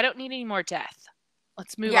 I don't need any more death.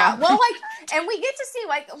 Let's move on. Well, like, and we get to see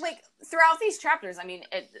like throughout these chapters. I mean,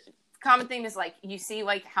 common theme is like you see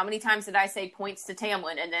like how many times did I say points to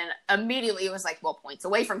Tamlin, and then immediately it was like, well, points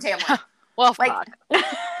away from Tamlin. Well, like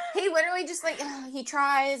he literally just like he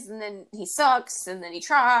tries and then he sucks and then he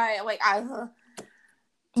tries. Like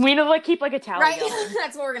we need to like keep like a tally going.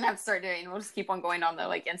 That's what we're gonna have to start doing. We'll just keep on going on the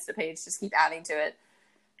like Insta page, just keep adding to it.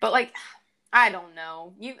 But like I don't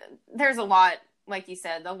know, there's a lot. Like you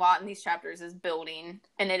said, a lot in these chapters is building,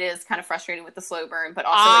 and it is kind of frustrating with the slow burn. But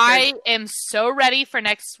also, I am so ready for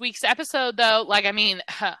next week's episode, though. Like, I mean,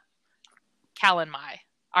 Calanmai.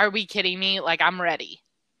 Are we kidding me? Like, I'm ready.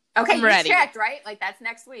 Okay, I'm ready. Checked, right? Like, that's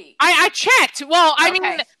next week. I checked. Well, I mean,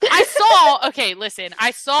 I saw. Okay, listen.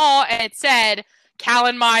 I saw, and it said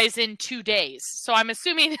Calanmai's in 2 days. So I'm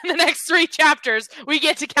assuming in the next 3 chapters we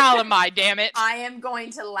get to Calanmai. Damn it! I am going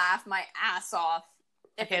to laugh my ass off.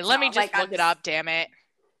 Okay, let me just look it up, damn it.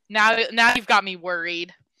 Now you've got me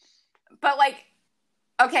worried. But like,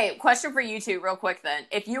 okay, question for you two real quick then.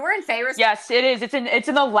 If you were in Feyre's... Yes, it is. It's in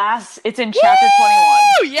chapter 21.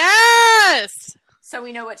 Yes! So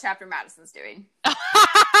we know what chapter Madison's doing. LOL.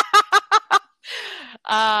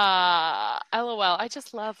 I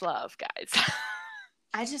just love, guys.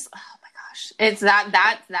 Oh my gosh. It's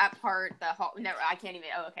that part, the whole, no, I can't even,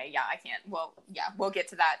 I can't. Well, yeah, we'll get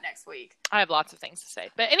to that next week. I have lots of things to say.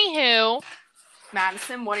 But anywho.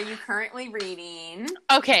 Madison, what are you currently reading?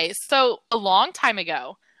 Okay, so a long time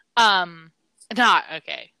ago, a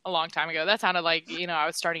long time ago, that sounded like, I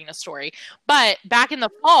was starting a story. But back in the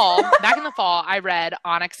fall, I read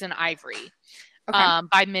Onyx and Ivory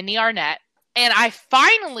by Mindy Arnett. And I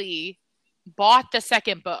finally bought the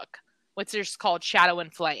second book, which is called Shadow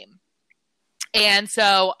and Flame. And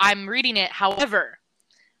so I'm reading it. However,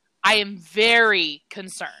 I am very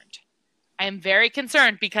concerned.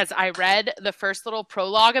 Because I read the first little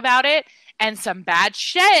prologue about it, and some bad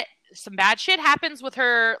shit happens with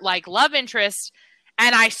her like love interest.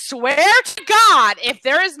 And I swear to God, if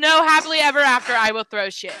there is no happily ever after, I will throw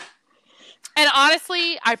shit. And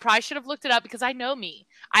honestly, I probably should have looked it up because I know me.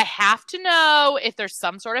 I have to know if there's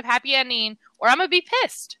some sort of happy ending, or I'm gonna be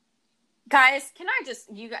pissed. Guys, can I just,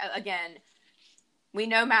 again, we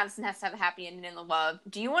know Madison has to have a happy ending in the love.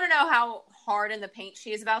 Do you want to know how hard in the paint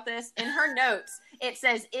she is about this? In her notes, it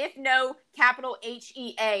says, if no, capital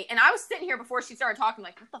HEA. And I was sitting here before she started talking,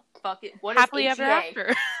 like, what the fuck? What happily is HEA? Ever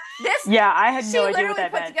after? I had no idea what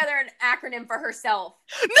that meant. She literally put together an acronym for herself.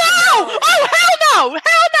 No! Oh, hell no!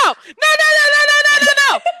 Hell no!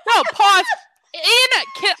 No, pause.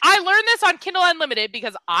 I learned this on Kindle Unlimited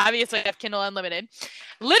because obviously I have Kindle Unlimited.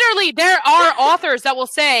 Literally, there are authors that will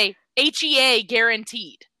say HEA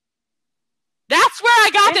guaranteed. That's where I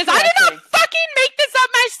got this. I did not fucking make this up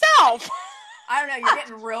myself. I don't know. You're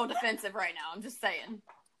getting real defensive right now. I'm just saying.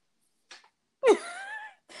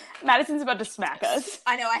 Madison's about to smack us.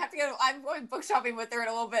 I know. I'm going book shopping with her in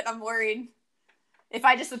a little bit. I'm worried. If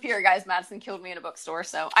I disappear, guys, Madison killed me in a bookstore.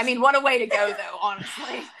 So, I mean, what a way to go, though,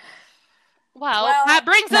 honestly. Well, that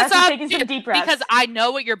brings us up some deep breaths. Because I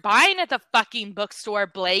know what you're buying at the fucking bookstore,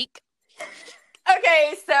 Blake.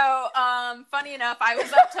 Okay, so funny enough, I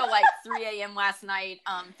was up till like 3 a.m. last night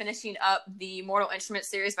finishing up the Mortal Instruments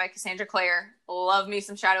series by Cassandra Clare. Love me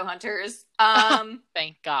some Shadowhunters.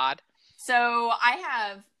 Thank God. So I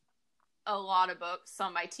have a lot of books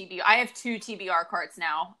on my TBR. I have 2 TBR carts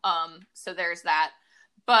now, so there's that.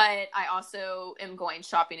 But I also am going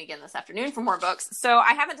shopping again this afternoon for more books. So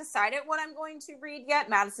I haven't decided what I'm going to read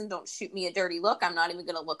yet. Madison, don't shoot me a dirty look. I'm not even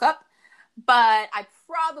going to look up. But I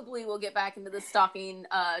probably will get back into the stalking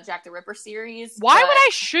Jack the Ripper series. Why would I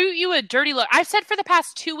shoot you a dirty look? I've said for the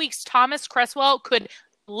past 2 weeks Thomas Cresswell could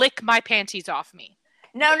lick my panties off me.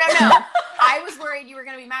 No. I was worried you were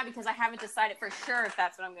going to be mad because I haven't decided for sure if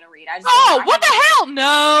that's what I'm going to read. What the hell?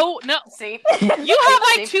 No. See? You have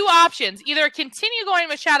like 2 options. Either continue going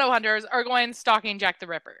with Shadowhunters or going stalking Jack the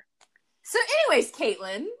Ripper. So anyways,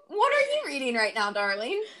 Caitlin, what are you reading right now,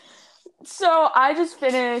 darling? So I just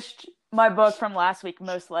finished my book from last week,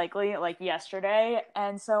 most likely, like yesterday.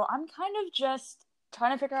 And so I'm kind of just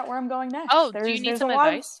trying to figure out where I'm going next. Oh, do you need some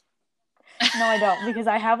advice? No, I don't, because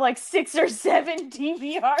I have like 6 or 7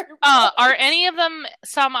 TBR. Are any of them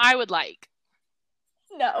some I would like?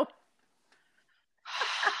 No.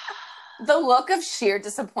 The look of sheer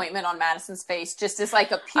disappointment on Madison's face just is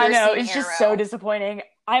like a piercing I know, it's arrow. just so disappointing.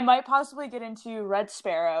 I might possibly get into Red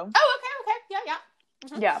Sparrow. Oh, okay. Yeah.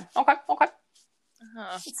 Mm-hmm. Yeah. Okay.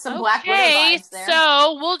 Some Black Widow vibes there.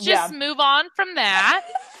 So we'll just move on from that.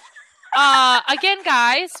 Again,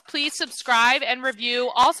 guys, please subscribe and review.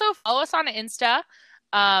 Also, follow us on Insta,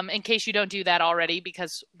 in case you don't do that already,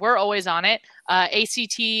 because we're always on it.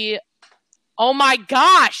 ACT. Oh my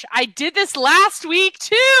gosh, I did this last week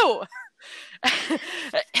too.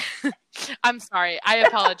 I'm sorry. I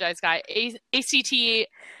apologize, guys.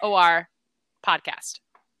 ACTOR podcast.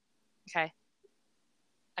 Okay.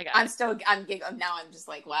 I'm just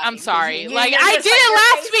like laughing. I'm sorry. Like I did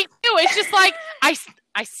it last week too. It's just like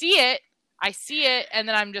I see it, and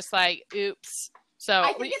then I'm just like, oops. So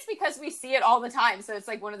I think it's because we see it all the time. So it's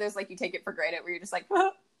like one of those, like, you take it for granted where you're just like,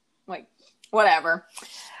 like, whatever.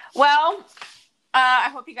 Well, I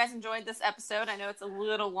hope you guys enjoyed this episode. I know it's a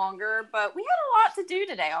little longer, but we had a lot to do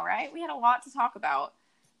today, all right? We had a lot to talk about.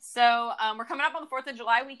 So we're coming up on the 4th of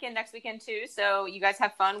July weekend next weekend, too. So you guys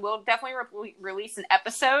have fun. We'll definitely release an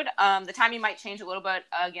episode. The timing might change a little bit.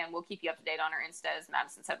 Again, we'll keep you up to date on our Insta. As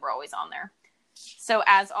Madison said, we're always on there. So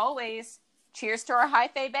as always, cheers to our high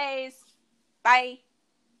fae bays. Bye.